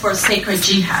groups for sacred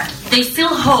jihad. They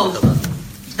still hope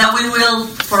that we will,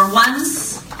 for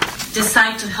once,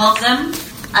 decide to help them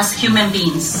as human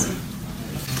beings.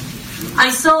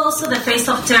 I saw also the face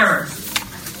of terror,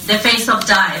 the face of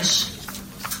Daesh,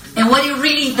 and what it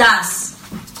really does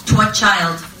to a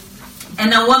child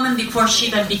and a woman before she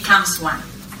even becomes one.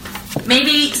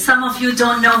 Maybe some of you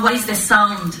don't know what is the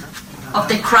sound of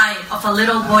the cry of a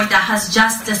little boy that has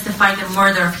just testified the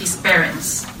murder of his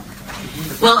parents.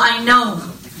 Well, I know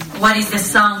what is the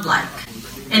sound like.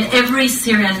 and every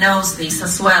Syrian knows this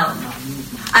as well.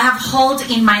 I have held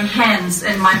in my hands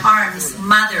and my arms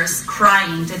mothers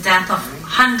crying the death of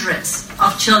hundreds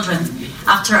of children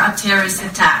after a terrorist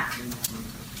attack.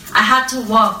 I had to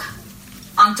walk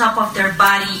on top of their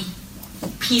body,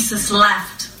 pieces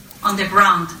left on the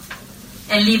ground,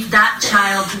 and leave that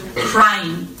child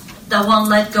crying that won't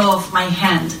let go of my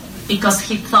hand because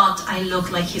he thought I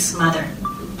looked like his mother.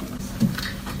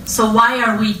 So why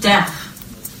are we deaf?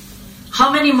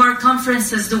 How many more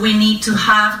conferences do we need to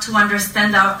have to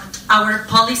understand our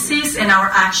policies and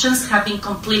our actions have been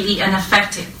completely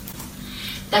ineffective?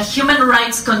 That human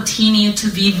rights continue to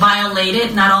be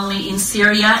violated not only in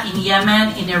Syria, in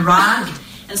Yemen, in Iraq,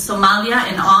 and Somalia,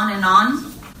 and on.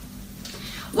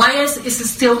 Why is it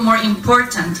still more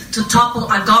important to topple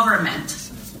a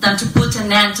government than to put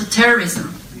an end to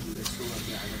terrorism?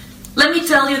 Let me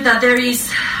tell you that there is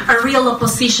a real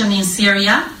opposition in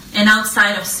Syria and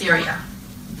outside of Syria,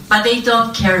 but they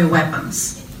don't carry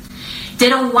weapons. They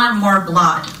don't want more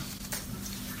blood.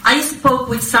 I spoke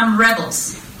with some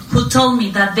rebels who told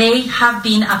me that they have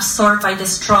been absorbed by the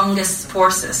strongest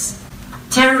forces,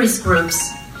 terrorist groups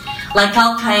like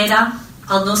Al-Qaeda,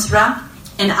 Al-Nusra,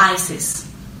 and ISIS.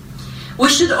 We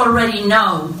should already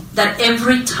know that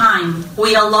every time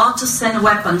we allow to send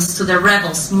weapons to the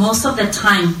rebels, most of the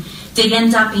time they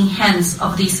end up in hands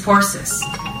of these forces.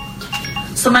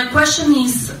 So my question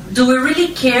is, do we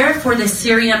really care for the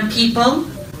Syrian people,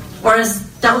 or is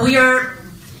that we are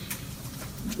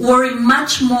worried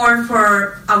much more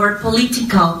for our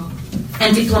political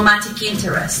and diplomatic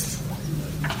interests?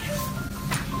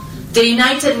 The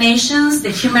United Nations,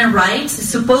 the human rights, is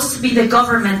supposed to be the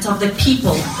government of the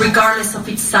people, regardless of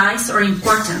its size or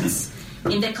importance.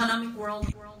 In the economic world...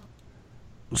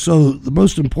 So the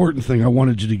most important thing I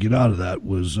wanted you to get out of that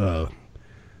was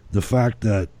the fact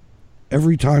that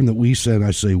every time that we send,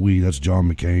 I say we, that's John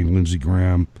McCain, Lindsey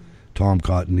Graham, Tom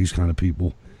Cotton, these kind of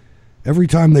people, every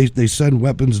time they send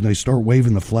weapons and they start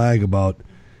waving the flag about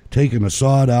taking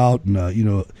Assad out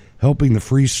and, helping the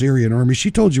Free Syrian Army,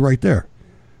 she told you right there,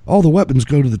 all the weapons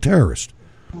go to the terrorists.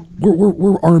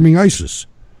 We're arming ISIS.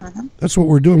 That's what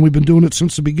we're doing. We've been doing it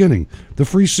since the beginning. The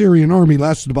Free Syrian Army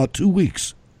lasted about 2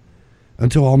 weeks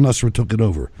until al-Nusra took it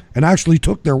over and actually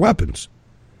took their weapons.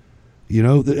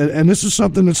 And this is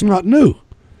something that's not new.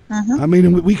 I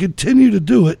mean, we continue to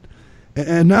do it.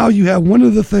 And now you have one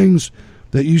of the things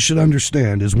that you should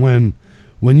understand is when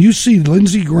you see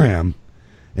Lindsey Graham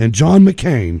and John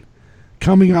McCain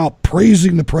coming out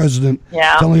praising the president,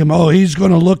 telling him, he's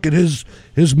going to look at his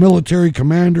military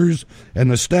commanders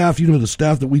and the staff, the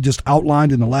staff that we just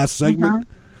outlined in the last segment.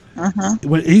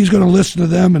 When he's going to listen to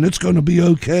them and it's going to be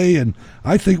okay. And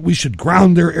I think we should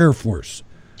ground their Air Force.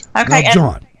 Okay, now,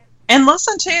 John. And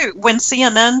listen, too, when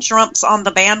CNN jumps on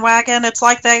the bandwagon, it's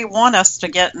like they want us to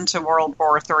get into World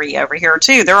War III over here,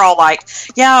 too. They're all like,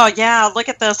 yeah, look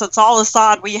at this. It's all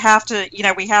Assad. We have to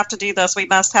do this. We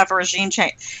must have a regime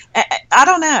change. I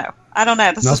don't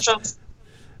know. This is just...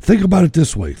 Think about it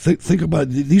this way. Think about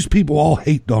it. These people all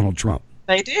hate Donald Trump.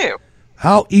 They do.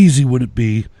 How easy would it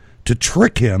be to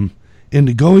trick him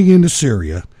into going into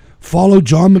Syria, follow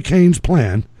John McCain's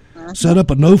plan, set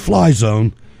up a no-fly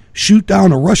zone, shoot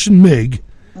down a Russian MiG,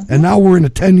 and now we're in a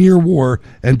 10-year war,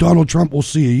 and Donald Trump will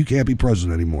see you can't be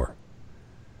president anymore.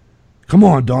 Come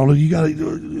on, Donald, you got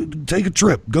to take a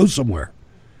trip, go somewhere.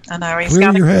 I know.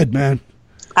 Clear your head, man.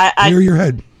 Clear your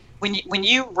head. When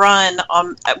you run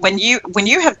when you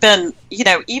have been,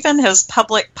 even his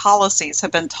public policies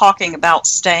have been talking about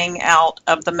staying out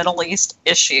of the Middle East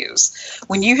issues.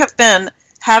 When you have been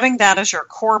having that as your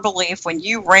core belief, when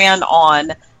you ran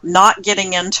on not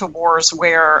getting into wars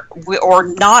or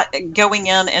not going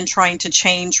in and trying to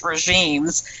change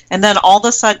regimes, and then all of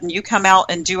a sudden you come out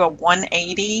and do a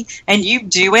 180, and you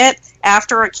do it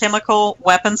after a chemical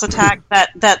weapons attack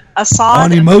that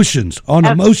Assad... On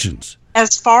emotions.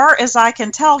 As far as I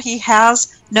can tell, he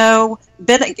has no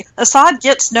Assad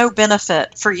gets no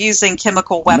benefit for using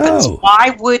chemical weapons. No.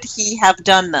 Why would he have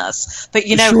done this? But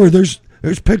sure, there's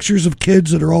pictures of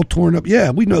kids that are all torn up.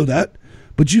 Yeah, we know that.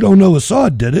 But you don't know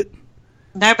Assad did it.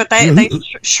 No, but they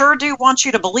sure do want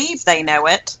you to believe they know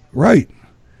it. Right.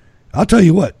 I'll tell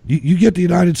you what. You get the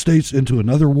United States into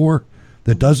another war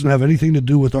that doesn't have anything to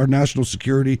do with our national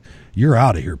security, you're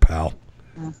out of here, pal.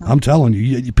 I'm telling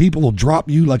you, people will drop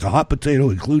you like a hot potato,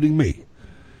 including me.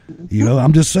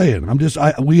 I'm just saying.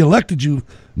 We elected you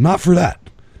not for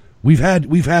that. We've had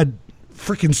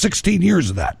freaking 16 years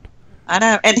of that. I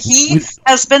know, and he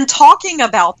has been talking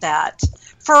about that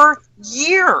for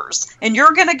years, and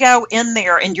you're going to go in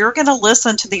there and you're going to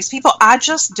listen to these people. I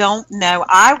just don't know.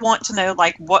 I want to know,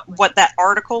 like, what that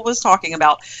article was talking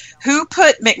about. Who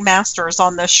put McMaster's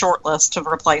on this short list to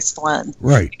replace Flynn?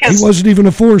 Right. Because he wasn't even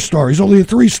a 4-star. He's only a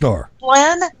 3-star.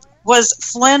 Flynn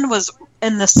was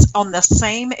on the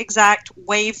same exact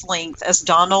wavelength as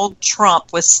Donald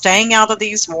Trump, with staying out of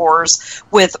these wars,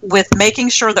 with making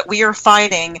sure that we are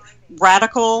fighting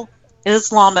radical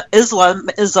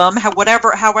Islamism,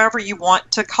 however you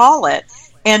want to call it.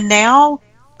 And now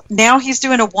he's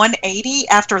doing a 180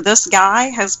 after this guy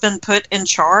has been put in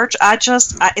charge.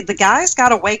 The guy's got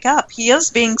to wake up. He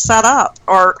is being set up,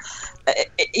 or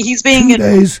he's being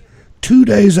 2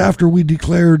 days after we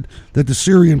declared that the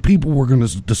Syrian people were going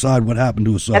to decide what happened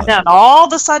to Assad. And then all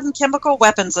of a sudden, chemical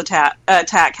weapons attack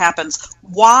happens.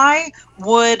 Why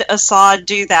would Assad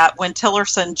do that when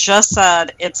Tillerson just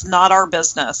said it's not our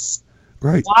business?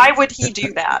 Right. Why would he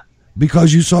do that?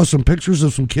 Because you saw some pictures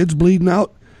of some kids bleeding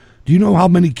out. Do you know how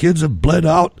many kids have bled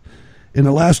out in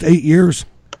the last 8 years?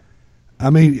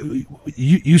 I mean,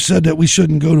 you said that we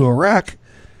shouldn't go to Iraq.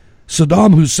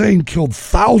 Saddam Hussein killed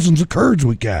thousands of Kurds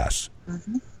with gas.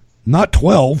 Mm-hmm. Not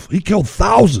 12. He killed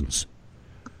thousands.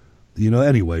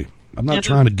 Anyway, I'm not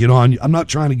trying to get on. I'm not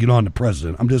trying to get on the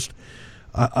president. I'm just,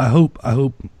 I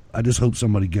just hope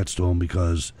somebody gets to him,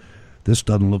 because this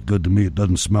doesn't look good to me. It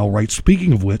doesn't smell right.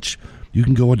 Speaking of which, you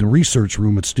can go in the research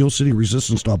room at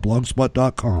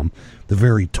steelcityresistance.blogspot.com. The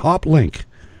very top link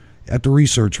at the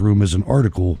research room is an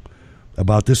article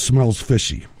about this smells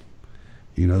fishy.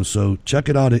 So check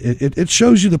it out. It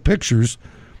shows you the pictures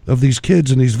of these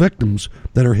kids and these victims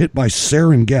that are hit by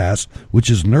sarin gas, which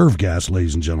is nerve gas,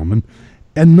 ladies and gentlemen,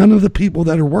 and none of the people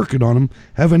that are working on them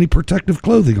have any protective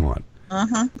clothing on.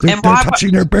 Mm-hmm. They're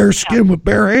touching their bare skin with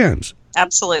bare hands.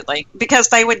 Absolutely, because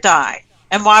they would die.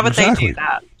 And why would they do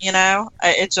that?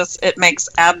 It makes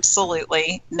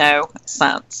absolutely no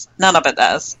sense. None of it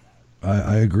does.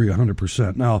 I agree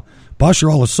 100%. Now,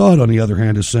 Bashar al-Assad, on the other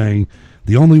hand, is saying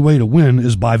the only way to win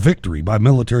is by victory, by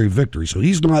military victory. So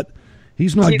he's not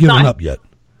giving up yet.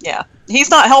 Yeah, he's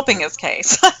not helping his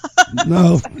case.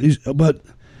 No, but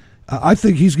I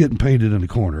think he's getting painted in the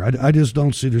corner. I just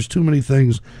don't see. There's too many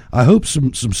things. I hope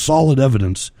some solid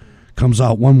evidence comes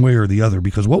out one way or the other,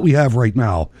 because what we have right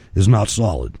now is not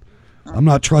solid. I'm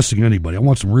not trusting anybody. I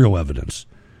want some real evidence.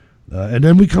 And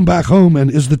then we come back home,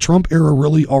 and is the Trump era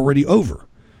really already over?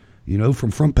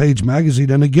 From Front Page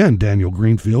Magazine, and again, Daniel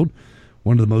Greenfield,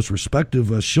 one of the most respected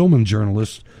Shillman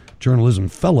journalism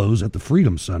fellows at the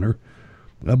Freedom Center.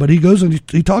 But he goes and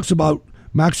he talks about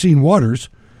Maxine Waters,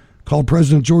 called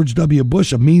President George W.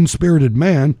 Bush a mean-spirited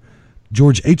man,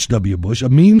 George H.W. Bush, a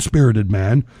mean-spirited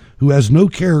man who has no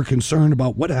care or concern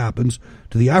about what happens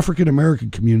to the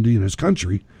African-American community in his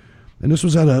country. And this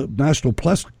was at a National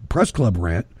Press Club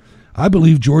rant. I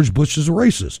believe George Bush is a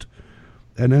racist.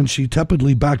 And then she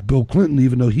tepidly backed Bill Clinton,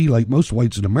 even though he, like most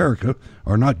whites in America,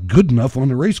 are not good enough on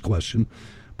the race question.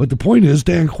 But the point is,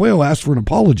 Dan Quayle asked for an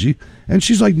apology, and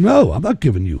she's like, no, I'm not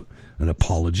giving you an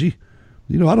apology.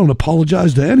 I don't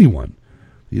apologize to anyone.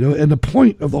 And the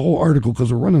point of the whole article,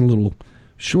 because we're running a little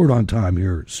short on time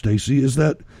here, Stacey, is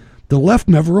that the left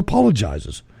never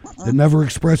apologizes. It never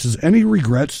expresses any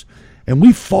regrets, and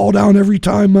we fall down every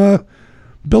time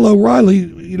Bill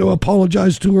O'Reilly,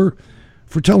 apologized to her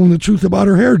for telling the truth about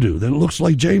her hairdo, that it looks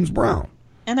like James Brown.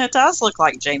 And it does look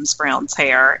like James Brown's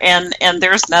hair, and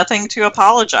there's nothing to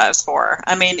apologize for.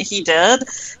 I mean, he did,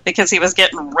 because he was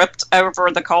getting raked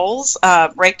over the coals.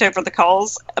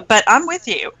 But I'm with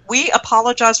you. We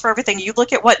apologize for everything. You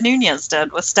look at what Nunez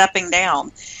did with stepping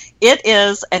down. It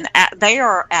is they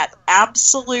are at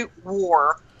absolute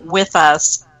war with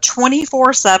us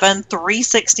 24/7,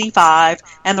 365,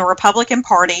 and the Republican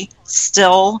Party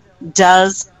still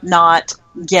does not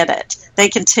get it. They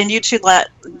continue to let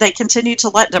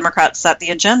Democrats set the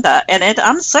agenda, and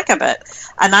I'm sick of it.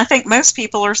 And I think most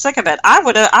people are sick of it. I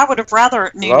would have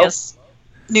rather Nunez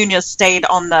stayed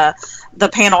on the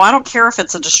panel. I don't care if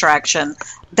it's a distraction.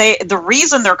 The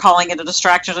reason they're calling it a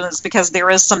distraction is because there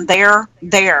is some there,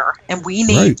 and we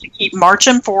need to keep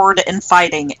marching forward and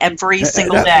fighting every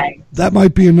single day. That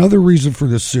might be another reason for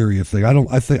this Syria thing.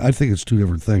 I think it's two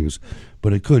different things,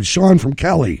 but it could. Sean from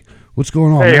Cali, what's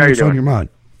going on? Hey, What's on your mind?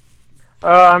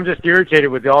 I'm just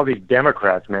irritated with all these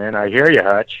Democrats, man. I hear you,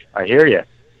 Hutch. I hear you.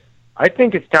 I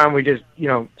think it's time we just,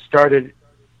 started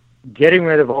getting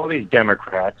rid of all these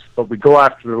Democrats, but we go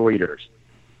after the leaders.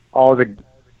 All the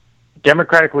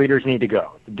Democratic leaders need to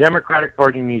go. The Democratic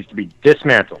Party needs to be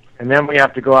dismantled. And then we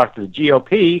have to go after the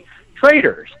GOP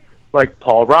traitors, like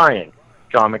Paul Ryan,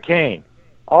 John McCain.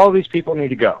 All these people need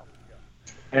to go.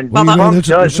 And Trump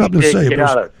does need to get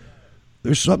out of it.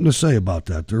 There's something to say about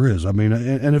that. There is. I mean,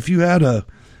 and if you had a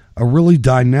really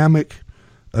dynamic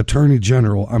attorney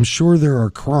general, I'm sure there are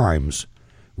crimes,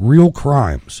 real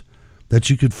crimes, that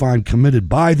you could find committed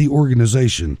by the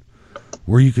organization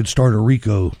where you could start a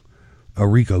RICO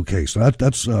case.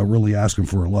 That's really asking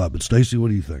for a lot. But Stacey, what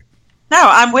do you think? No,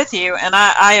 I'm with you, and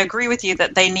I agree with you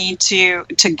that they need to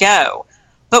go.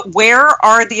 But where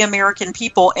are the American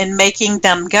people in making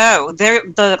them go?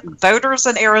 The voters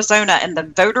in Arizona and the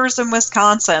voters in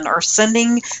Wisconsin are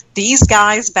sending these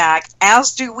guys back,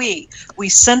 as do we. We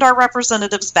send our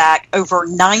representatives back over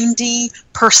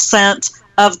 90%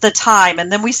 of the time, and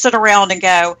then we sit around and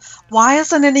go, why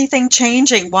isn't anything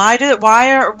changing? Why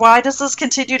does this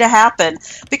continue to happen?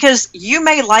 Because you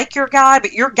may like your guy,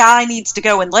 but your guy needs to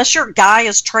go. Unless your guy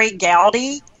is Trey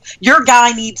Gowdy, your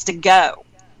guy needs to go.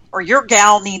 Or your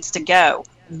gal needs to go.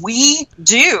 We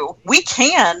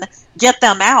can get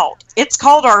them out. It's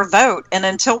called our vote. And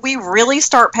until we really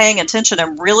start paying attention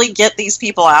and really get these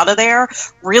people out of there,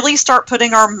 really start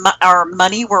putting our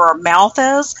money where our mouth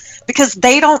is, because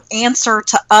they don't answer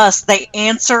to us. They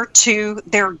answer to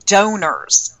their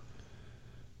donors.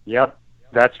 Yep,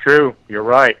 that's true. You're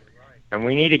right. And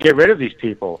we need to get rid of these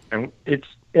people. And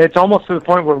it's almost to the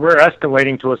point where we're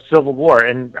escalating to a civil war.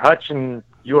 And Hutch, and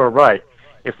you are right.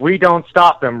 If we don't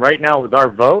stop them right now with our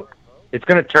vote, it's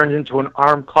going to turn into an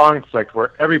armed conflict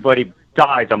where everybody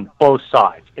dies on both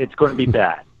sides. It's going to be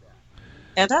bad.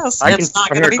 It is. I'm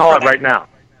going to call it right now.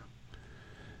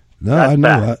 No, I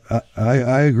know.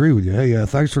 I agree with you. Hey,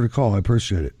 thanks for the call. I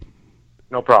appreciate it.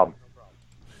 No problem.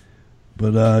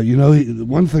 But,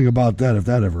 one thing about that, if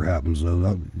that ever happens,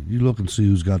 though, you look and see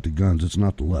who's got the guns. It's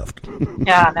not the left.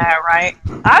 Yeah, I know, right?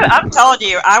 I'm telling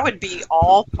you, I would be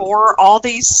all for all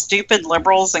these stupid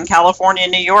liberals in California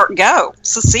and New York. Go,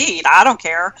 secede. I don't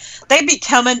care. They'd be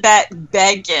coming back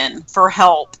begging for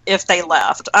help if they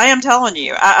left. I am telling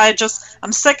you.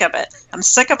 I'm sick of it. I'm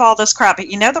sick of all this crap. But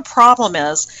the problem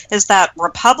is that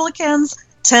Republicans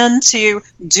tend to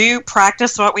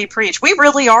practice what we preach. We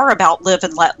really are about live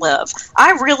and let live.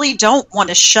 I really don't want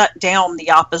to shut down the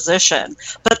opposition,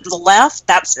 but the left,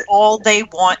 that's all they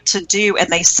want to do, and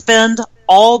they spend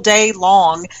all day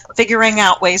long figuring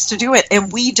out ways to do it,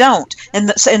 and we don't.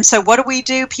 And so what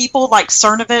do? People like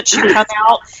Cernovich who come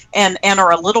out and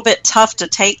are a little bit tough to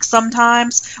take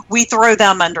sometimes, we throw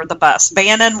them under the bus.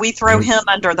 Bannon, we throw him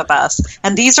under the bus.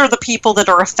 And these are the people that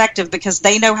are effective because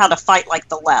they know how to fight like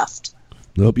the left.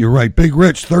 Nope, you're right. Big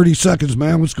Rich, 30 seconds,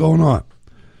 man. What's going on?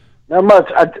 Not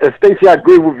much. Stacey, I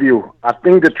agree with you. I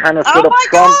think they're trying to set up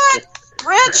Trump. God!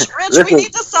 Rich, listen, we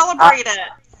need to celebrate it.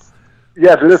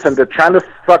 Yes, listen, they're trying to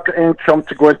suck in Trump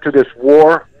to go into this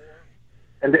war,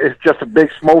 and it's just a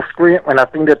big smoke screen, and I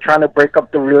think they're trying to break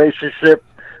up the relationship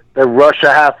that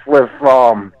Russia has with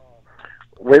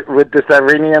this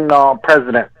Iranian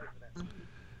president.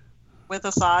 With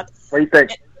Assad. What do you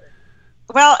think?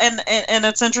 Well, and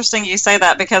it's interesting you say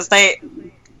that because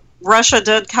Russia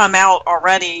did come out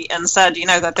already and said,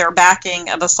 that their backing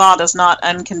of Assad is not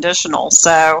unconditional.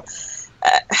 So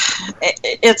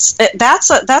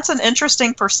that's an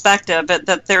interesting perspective.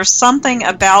 That there's something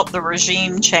about the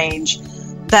regime change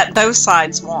that both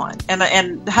sides want,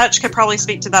 and Hutch could probably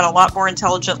speak to that a lot more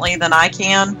intelligently than I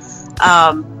can.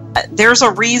 There's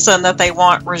a reason that they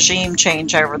want regime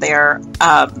change over there,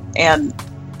 and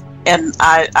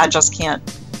I just can't.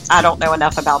 I don't know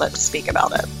enough about it to speak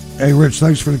about it. Hey, Rich,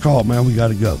 thanks for the call, man. We got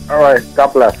to go. All right.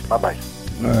 God bless. Bye-bye.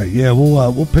 All right. Yeah,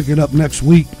 we'll pick it up next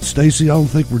week. Stacey, I don't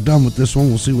think we're done with this one.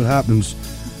 We'll see what happens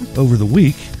over the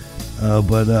week.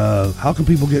 But how can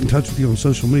people get in touch with you on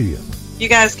social media? You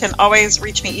guys can always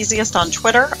reach me easiest on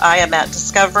Twitter. I am at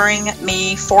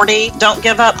DiscoveringMe40. Don't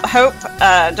give up hope.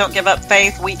 Don't give up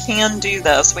faith. We can do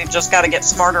this. We've just got to get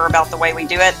smarter about the way we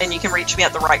do it. And you can reach me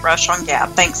at The Right Rush on Gab.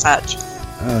 Thanks, Hutch.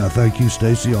 Thank you,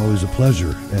 Stacey. Always a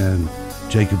pleasure. And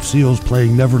Jacob Seals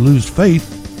playing Never Lose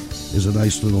Faith is a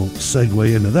nice little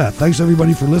segue into that. Thanks,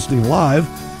 everybody, for listening live.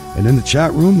 And in the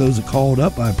chat room, those that called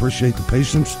up, I appreciate the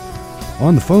patience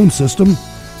on the phone system.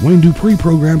 Wayne Dupree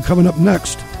program coming up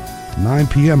next. 9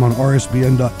 p.m. on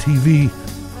rsbn.tv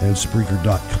and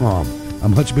Spreaker.com.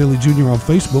 I'm Hutch Bailey Jr. on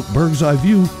Facebook, Berg's Eye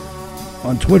View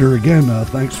on Twitter. Again,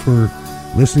 thanks for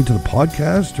listening to the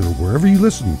podcast or wherever you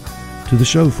listen to the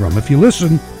show from. If you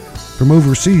listen from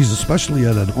overseas, especially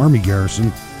at an Army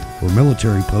garrison or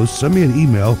military post, send me an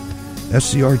email,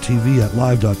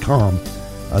 scrtv@live.com.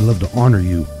 I'd love to honor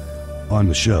you on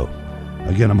the show.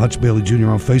 Again, I'm Hutch Bailey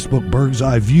Jr. on Facebook, Berg's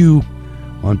Eye View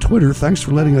on Twitter. Thanks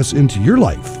for letting us into your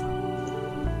life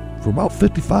for about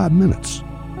 55 minutes.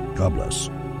 God bless.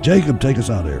 Jacob, take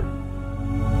us out of here.